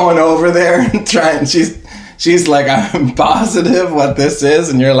you're like going over there and trying. She's like, I'm positive what this is,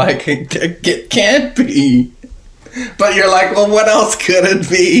 and you're like, it can't be. But you're like, well, what else could it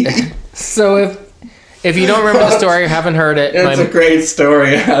be? So if you don't remember the story or haven't heard it, it's a great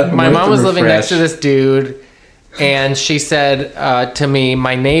story. My mom was living next to this dude. And she said to me,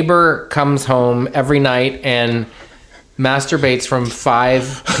 my neighbor comes home every night and masturbates from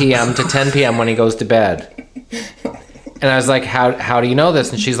 5 p.m. to 10 p.m. when he goes to bed. And I was like, how do you know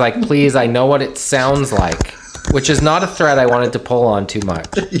this? And she's like, please, I know what it sounds like. Which is not a thread I wanted to pull on too much.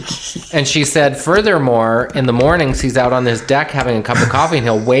 And she said, furthermore, in the mornings, he's out on his deck having a cup of coffee and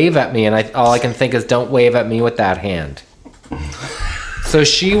he'll wave at me. And all I can think is, don't wave at me with that hand. So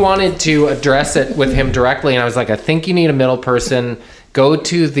she wanted to address it with him directly, and I was like, I think you need a middle person. Go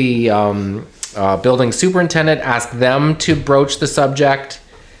to the building superintendent, ask them to broach the subject.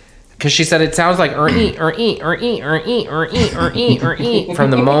 Because she said it sounds like from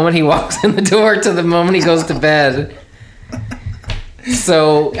the moment he walks in the door to the moment he goes to bed.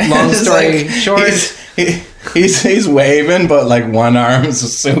 So, long story short... He's waving, but like one arm's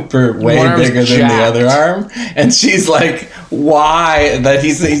super way bigger than the other arm, and she's like, "Why that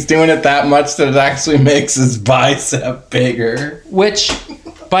he's doing it that much that it actually makes his bicep bigger?" Which,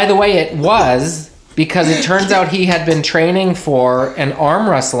 by the way, it was because it turns out he had been training for an arm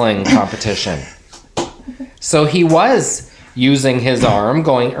wrestling competition, so he was using his arm,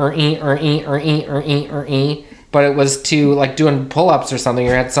 going but it was to like doing pull-ups or something.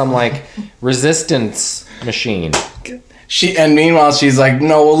 Or had some like resistance machine. And meanwhile she's like,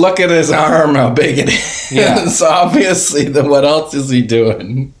 no, well, look at his arm, how big it is. Yeah. So obviously, what else is he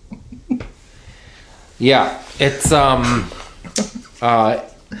doing? Yeah, it's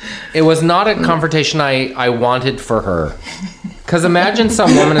it was not a confrontation I wanted for her. Because imagine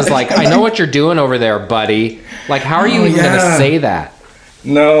some woman is like, I know what you're doing over there, buddy. Like, how are you even gonna say that?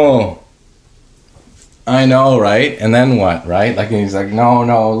 No. I know, right? And then what, right? Like, he's like,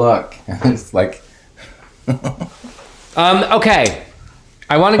 no, look. It's like... Okay.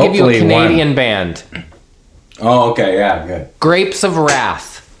 I want to give you a Canadian band. Oh, okay, yeah, good. Grapes of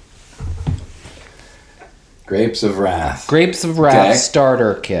Wrath. Grapes of Wrath. Grapes of Wrath okay.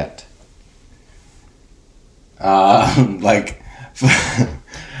 Starter kit. Like...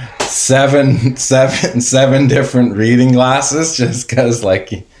 seven different reading glasses, just because,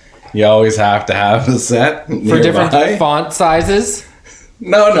 like... You always have to have the set nearby. For different font sizes?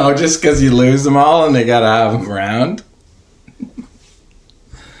 No, just because you lose them all and they gotta have them around.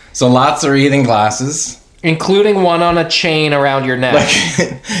 So lots of reading glasses. Including one on a chain around your neck.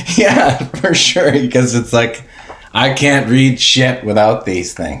 Like, yeah, for sure. Because it's like, I can't read shit without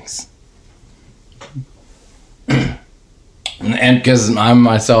these things. And because I'm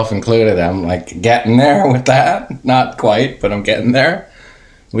myself included, I'm like getting there with that. Not quite, but I'm getting there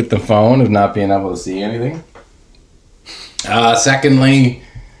with the phone of not being able to see anything. Secondly,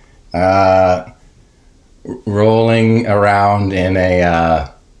 rolling around in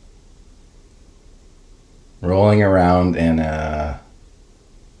a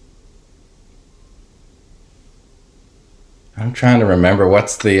I'm trying to remember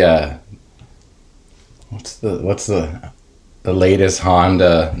what's the latest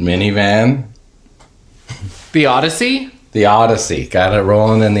Honda minivan? The Odyssey? The Odyssey. Got it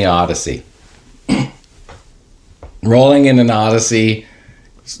rolling in the Odyssey. Rolling in an Odyssey,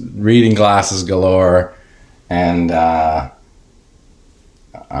 reading glasses galore, and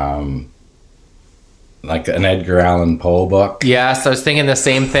like an Edgar Allan Poe book. Yes, I was thinking the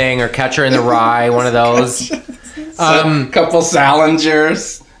same thing, or Catcher in the Rye, one of those. Couple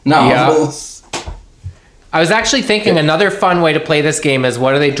Salingers novels. Yeah. I was actually thinking another fun way to play this game is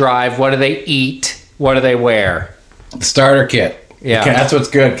what do they drive, what do they eat, what do they wear? Starter kit. Yeah. That's what's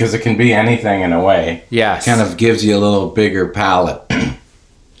good, because it can be anything in a way. Yes. Kind of gives you a little bigger palette.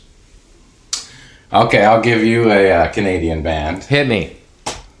 Okay, I'll give you a Canadian band. Hit me.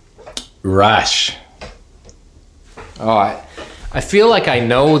 Rush. Oh, I feel like I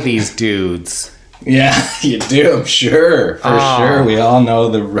know these dudes. Yeah, you do, I'm sure. For sure. We all know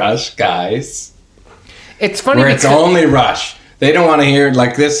the Rush guys. It's funny where it's only Rush. They don't want to hear,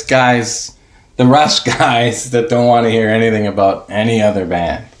 like this guy's, the Rush guys that don't want to hear anything about any other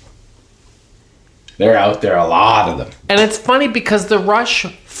band. They're out there, a lot of them. And it's funny because the Rush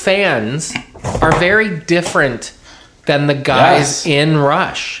fans are very different than the guys in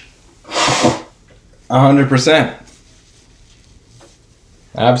Rush. 100%.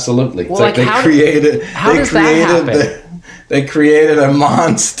 Absolutely. Well, it's like they created. How does that happen? They created a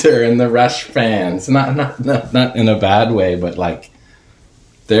monster in the Rush fans. Not in a bad way, but like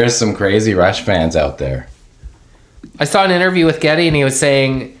there's some crazy Rush fans out there. I saw an interview with Geddy, and he was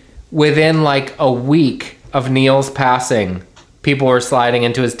saying within like a week of Neil's passing, people were sliding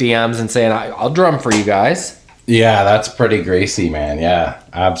into his DMs and saying, "I'll drum for you guys." Yeah, that's pretty greasy, man. Yeah,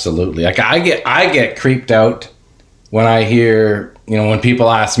 absolutely. Like I get creeped out when I hear, when people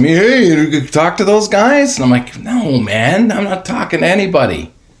ask me, "Hey, you talk to those guys?" And I'm like, "No, man, I'm not talking to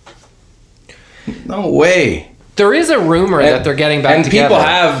anybody. No way." There is a rumor that they're getting back together.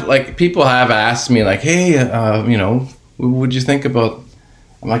 And people have asked me, like, "Hey, what would you think about?"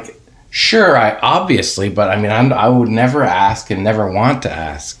 I'm like, "Sure, obviously, but I mean, I would never ask and never want to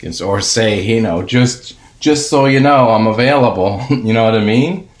ask or say, just so you know, I'm available." You know what I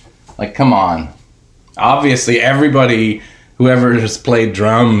mean? Like, come on. Obviously, everybody, whoever has played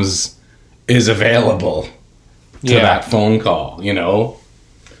drums, is available to that phone call,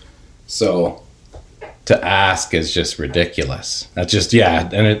 So to ask is just ridiculous. That's just,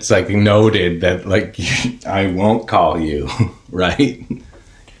 and it's like noted that, like, I won't call you, right?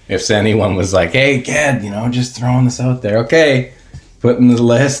 If anyone was like, "Hey, kid, just throwing this out there." Okay. Putting the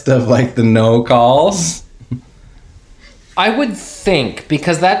list of, like, the no calls. I would think,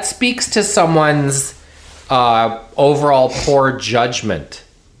 because that speaks to someone's overall poor judgment.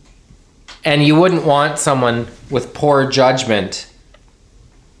 And you wouldn't want someone with poor judgment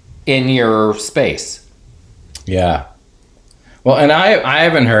in your space. Yeah. Well, and I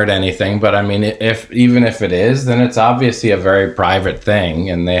haven't heard anything, but I mean, even if it is, then it's obviously a very private thing,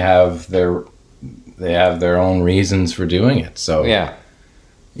 and they have their own reasons for doing it. So yeah,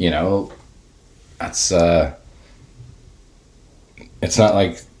 that's it's not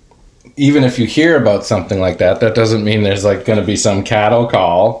like, even if you hear about something like that, that doesn't mean there's like going to be some cattle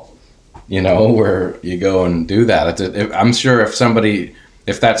call, where you go and do that. I'm sure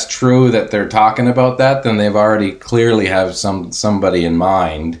if that's true that they're talking about that, then they've already clearly have somebody in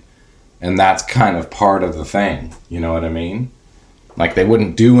mind, and that's kind of part of the thing. You know what I mean? Like, they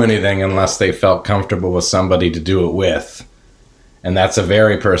wouldn't do anything unless they felt comfortable with somebody to do it with, and that's a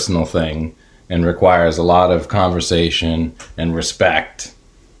very personal thing and requires a lot of conversation and respect.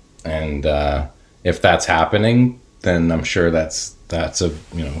 And if that's happening, then I'm sure that's a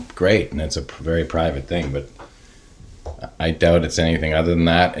great, and it's a very private thing, but I doubt it's anything other than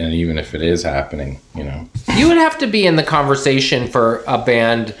that. And even if it is happening, you would have to be in the conversation for a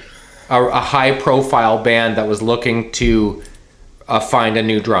band, a high profile band that was looking to find a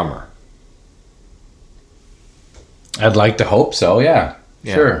new drummer. I'd like to hope so. Yeah.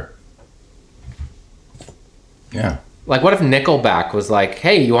 Yeah. Sure. Yeah. Like, what if Nickelback was like,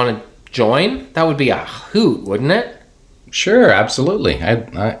 hey, you want to join? That would be a hoot, wouldn't it? Sure, absolutely. I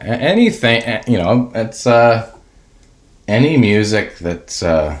anything, it's any music that's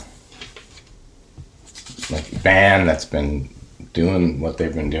like band that's been doing what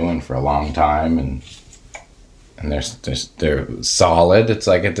they've been doing for a long time, and they're solid. It's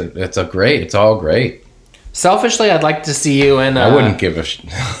like it's all great. Selfishly, I'd like to see you in. I wouldn't give a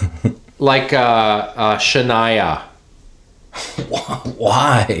like Shania.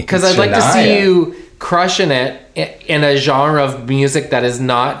 Why? Because I'd like to see you crushing it in a genre of music that is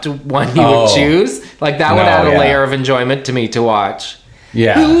not one you would choose. Like, that would add a layer of enjoyment to me to watch.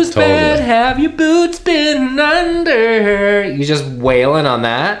 Yeah, Whose totally. bed have your boots been under? You just wailing on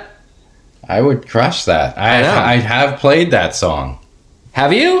that? I would crush that. I have played that song.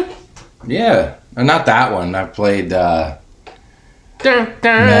 Have you? Yeah, not that one. I played. Yeah.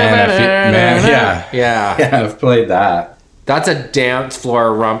 Yeah, I've played that. That's a dance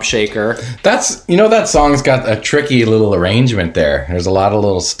floor rump shaker. That song's got a tricky little arrangement there. There's a lot of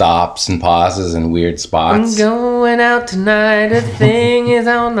little stops and pauses and weird spots. I'm going out tonight, a thing is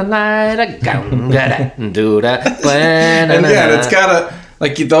on the light. And yeah, it's got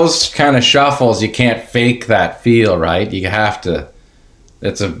those kind of shuffles, you can't fake that feel, right? You have to.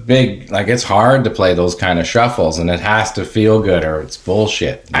 It's a big, it's hard to play those kind of shuffles, and it has to feel good or it's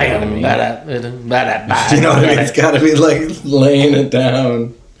bullshit. You know what I mean? You know what I mean? It's got to be laying it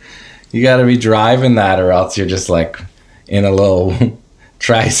down. You got to be driving that, or else you're just in a little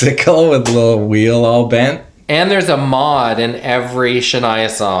tricycle with a little wheel all bent. And there's a mod in every Shania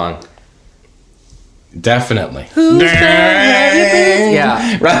song. Definitely. Yeah.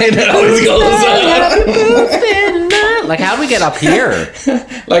 Right? It always goes on. Like, how'd we get up here?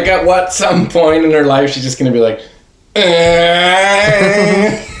 At some point in her life, she's just going to be like, Any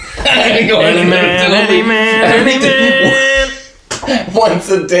man. Once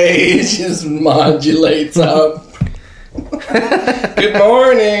a day, she just modulates up. Good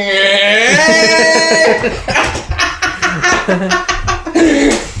morning.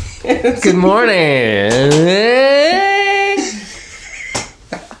 Good morning.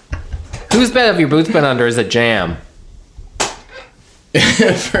 Whose bed have your boots been under is a jam?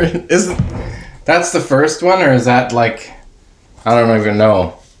 That's the first one, or is that I don't even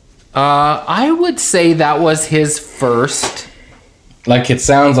know. I would say that was his first. It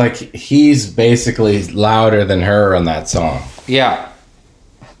sounds like he's basically louder than her on that song. Yeah.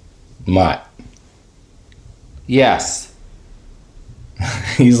 Mutt. Yes.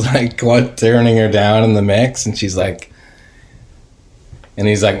 He's turning her down in the mix, and she's and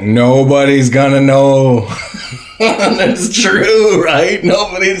he's nobody's gonna know. And it's true, right?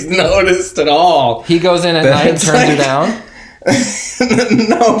 Nobody's noticed at all. He goes in at night and turns her down?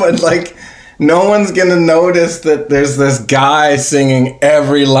 No, but no one's gonna notice that there's this guy singing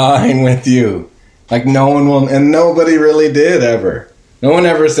every line with you. No one will, and nobody really did ever. No one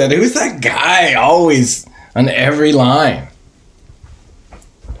ever said, who's that guy always on every line?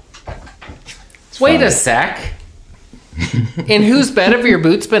 Wait a sec. In whose bed have your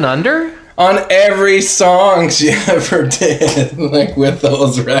boots been under? On every song she ever did, with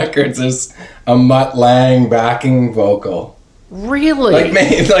those records, there's a Mutt Lange backing vocal. Really? In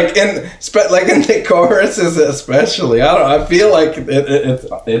the choruses especially. I feel like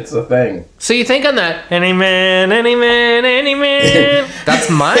it's a thing. So you think on that, any man, that's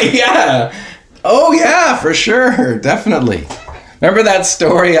mine? Yeah. Oh yeah, for sure, definitely. Remember that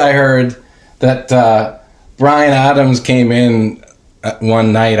story I heard that Bryan Adams came in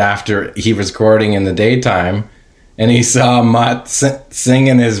one night after he was recording in the daytime, and he saw Mutt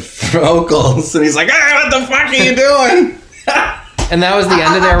singing his vocals, and he's like, "Hey, what the fuck are you doing?" And that was the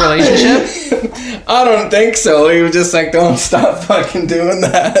end of their relationship? I don't think so. He was just don't stop fucking doing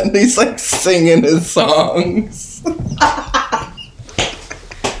that. And he's singing his songs. Hey,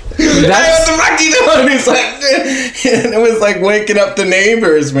 what the fuck are you doing? He's and it was waking up the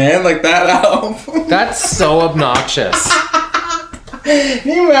neighbors, man, that album. That's so obnoxious. Can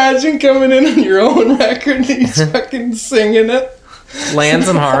you imagine coming in on your own record and he's fucking singing it? Laying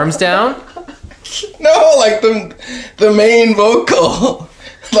some harms down? No, the main vocal.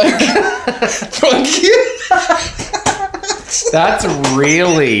 Fuck you. That's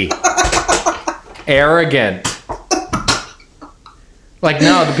really arrogant.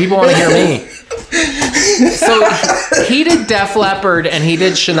 No, the people want to hear me. So he did Def Leppard and he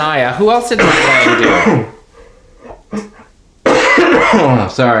did Shania. Who else did Mutt Lange do?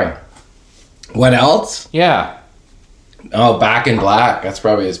 Sorry. What else? Yeah. Oh, Back in Black. That's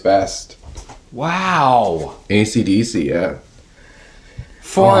probably his best. Wow. AC/DC, yeah.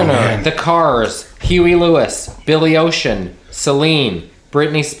 Foreigner, man. The Cars, Huey Lewis, Billy Ocean, Celine,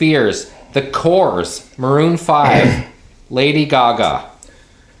 Britney Spears, The Corrs, Maroon 5, Lady Gaga.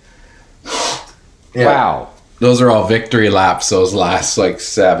 Yeah. Wow. Those are all victory laps, those last like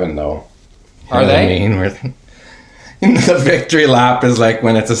 7 though. You Are know what they? I mean? The victory lap is like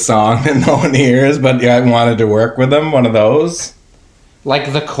when it's a song that no one hears, but I wanted to work with them, one of those.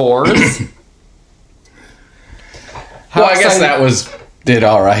 Like The Corrs? Well, I guess that did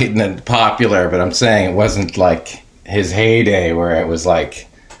all right and then popular, but I'm saying it wasn't like his heyday where it was like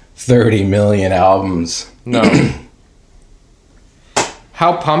 30 million albums. No.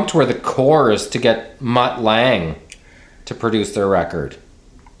 How pumped were The Corrs to get Mutt Lange to produce their record?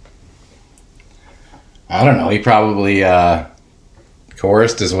 I don't know. He probably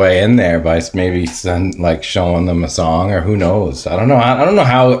chorused his way in there by maybe showing them a song, or who knows. I don't know. I don't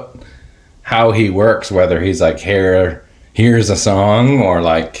know how he works. Whether he's like, here's a song, or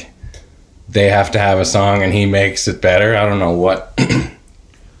like they have to have a song and he makes it better. I don't know what.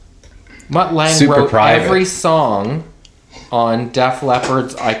 Mutt Lange Super wrote private. every song on Def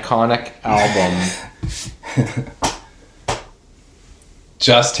Leppard's iconic album.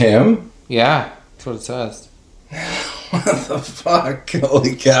 Just him? Yeah, that's what it says. What the fuck?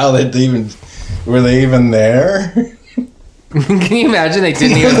 Holy cow! Were they even there? Can you imagine they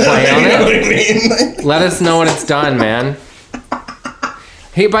didn't even play on You know it? what I mean? Let us know when it's done, man.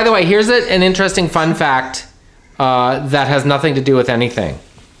 Hey, by the way, here's an interesting fun fact that has nothing to do with anything.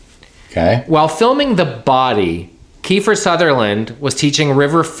 Okay. While filming The Body, Kiefer Sutherland was teaching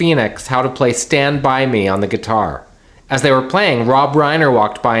River Phoenix how to play Stand By Me on the guitar. As they were playing, Rob Reiner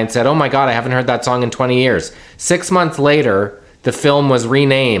walked by and said, "Oh my God, I haven't heard that song in 20 years." 6 months later, the film was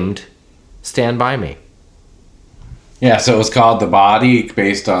renamed Stand By Me. Yeah, so it was called The Body,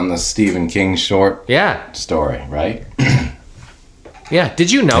 based on the Stephen King short Yeah. story, right? Yeah.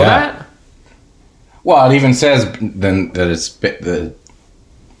 Did you know Yeah. that? Well, it even says then that it's the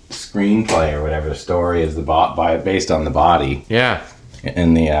screenplay or whatever the story is based on The Body. Yeah.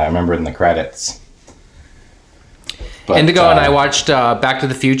 In the I remember in the credits. But, Indigo and I watched Back to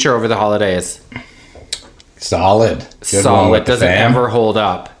the Future over the holidays. Solid. Good one Solid. with the Doesn't fam. ever hold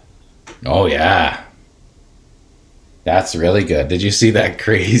up. Oh yeah. That's really good. Did you see that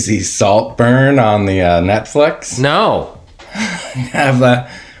crazy salt burn on the Netflix? No.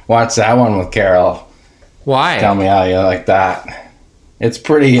 Watch that one with Carol. Why? Tell me how you like that. It's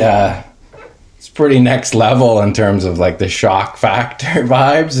pretty next level in terms of like the shock factor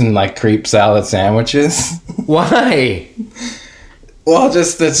vibes and like creep salad sandwiches. Why? Well,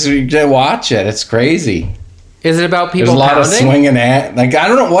 just watch it. It's crazy. Is it about people There's a lot pounding? of swinging like I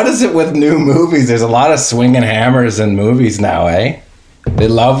don't know what is it with new movies. There's a lot of swinging hammers in movies now, eh? They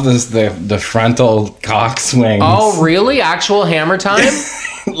love the frontal cock swings. Oh, really? Actual hammer time?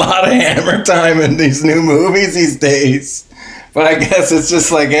 A lot of hammer time in these new movies these days. But I guess it's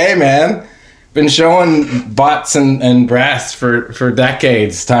just like, hey man, been showing butts and breasts for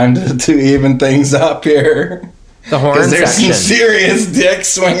decades. Time to even things up here. The horn Because there's section. some serious dick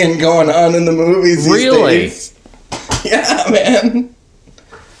swinging going on in the movies these Really? days. Yeah, man.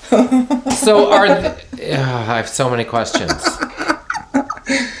 So I have so many questions.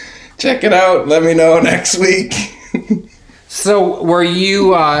 Check it out. Let me know next week. So were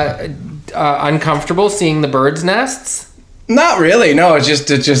you uncomfortable seeing the birds' nests? Not really. No, it's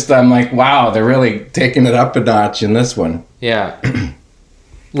just I'm like, wow, they're really taking it up a notch in this one. Yeah.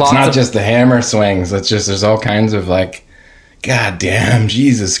 It's not just the hammer swings. It's just there's all kinds of like, God damn,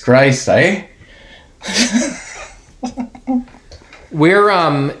 Jesus Christ, eh?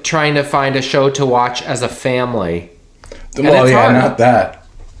 We're trying to find a show to watch as a family. Well, it's yeah, hard. not that.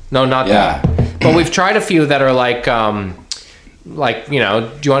 No, not Yeah. that. But we've tried a few that are like, do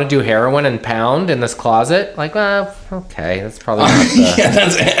you want to do heroin and pound in this closet? Like, well, okay, that's probably not the... Yeah,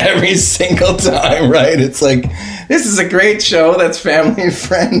 that's every single time, right? It's like, this is a great show that's family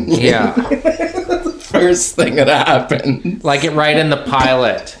friendly. Yeah. The first thing that happened. Like it right in the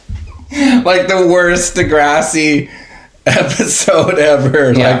pilot. Like the worst Degrassi episode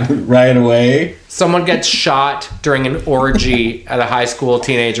ever, Yeah. like right away. Someone gets shot during an orgy at a high school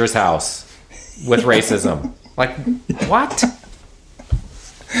teenager's house with racism. Like, what?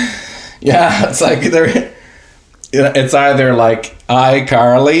 Yeah, it's like it's either like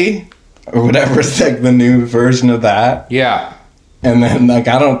iCarly or whatever's like the new version of that. Yeah. And then like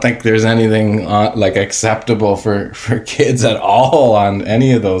I don't think there's anything like acceptable for kids at all on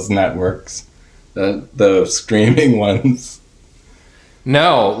any of those networks. The streaming ones.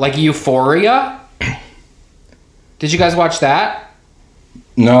 No, like Euphoria? Did you guys watch that?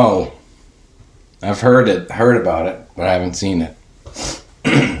 No. I've heard about it, but I haven't seen it.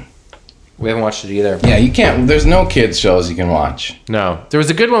 We haven't watched it either. Yeah, you can't. There's no kids shows you can watch. No. There was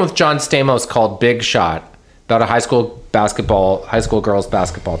a good one with John Stamos called Big Shot about a high school girls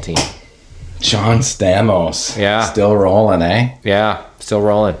basketball team. John Stamos. Yeah. Still rolling, eh? Yeah, still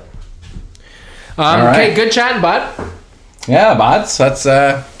rolling. All right. Okay, good chatting, bud. Yeah, buds. Let's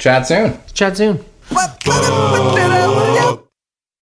chat soon. Chat soon.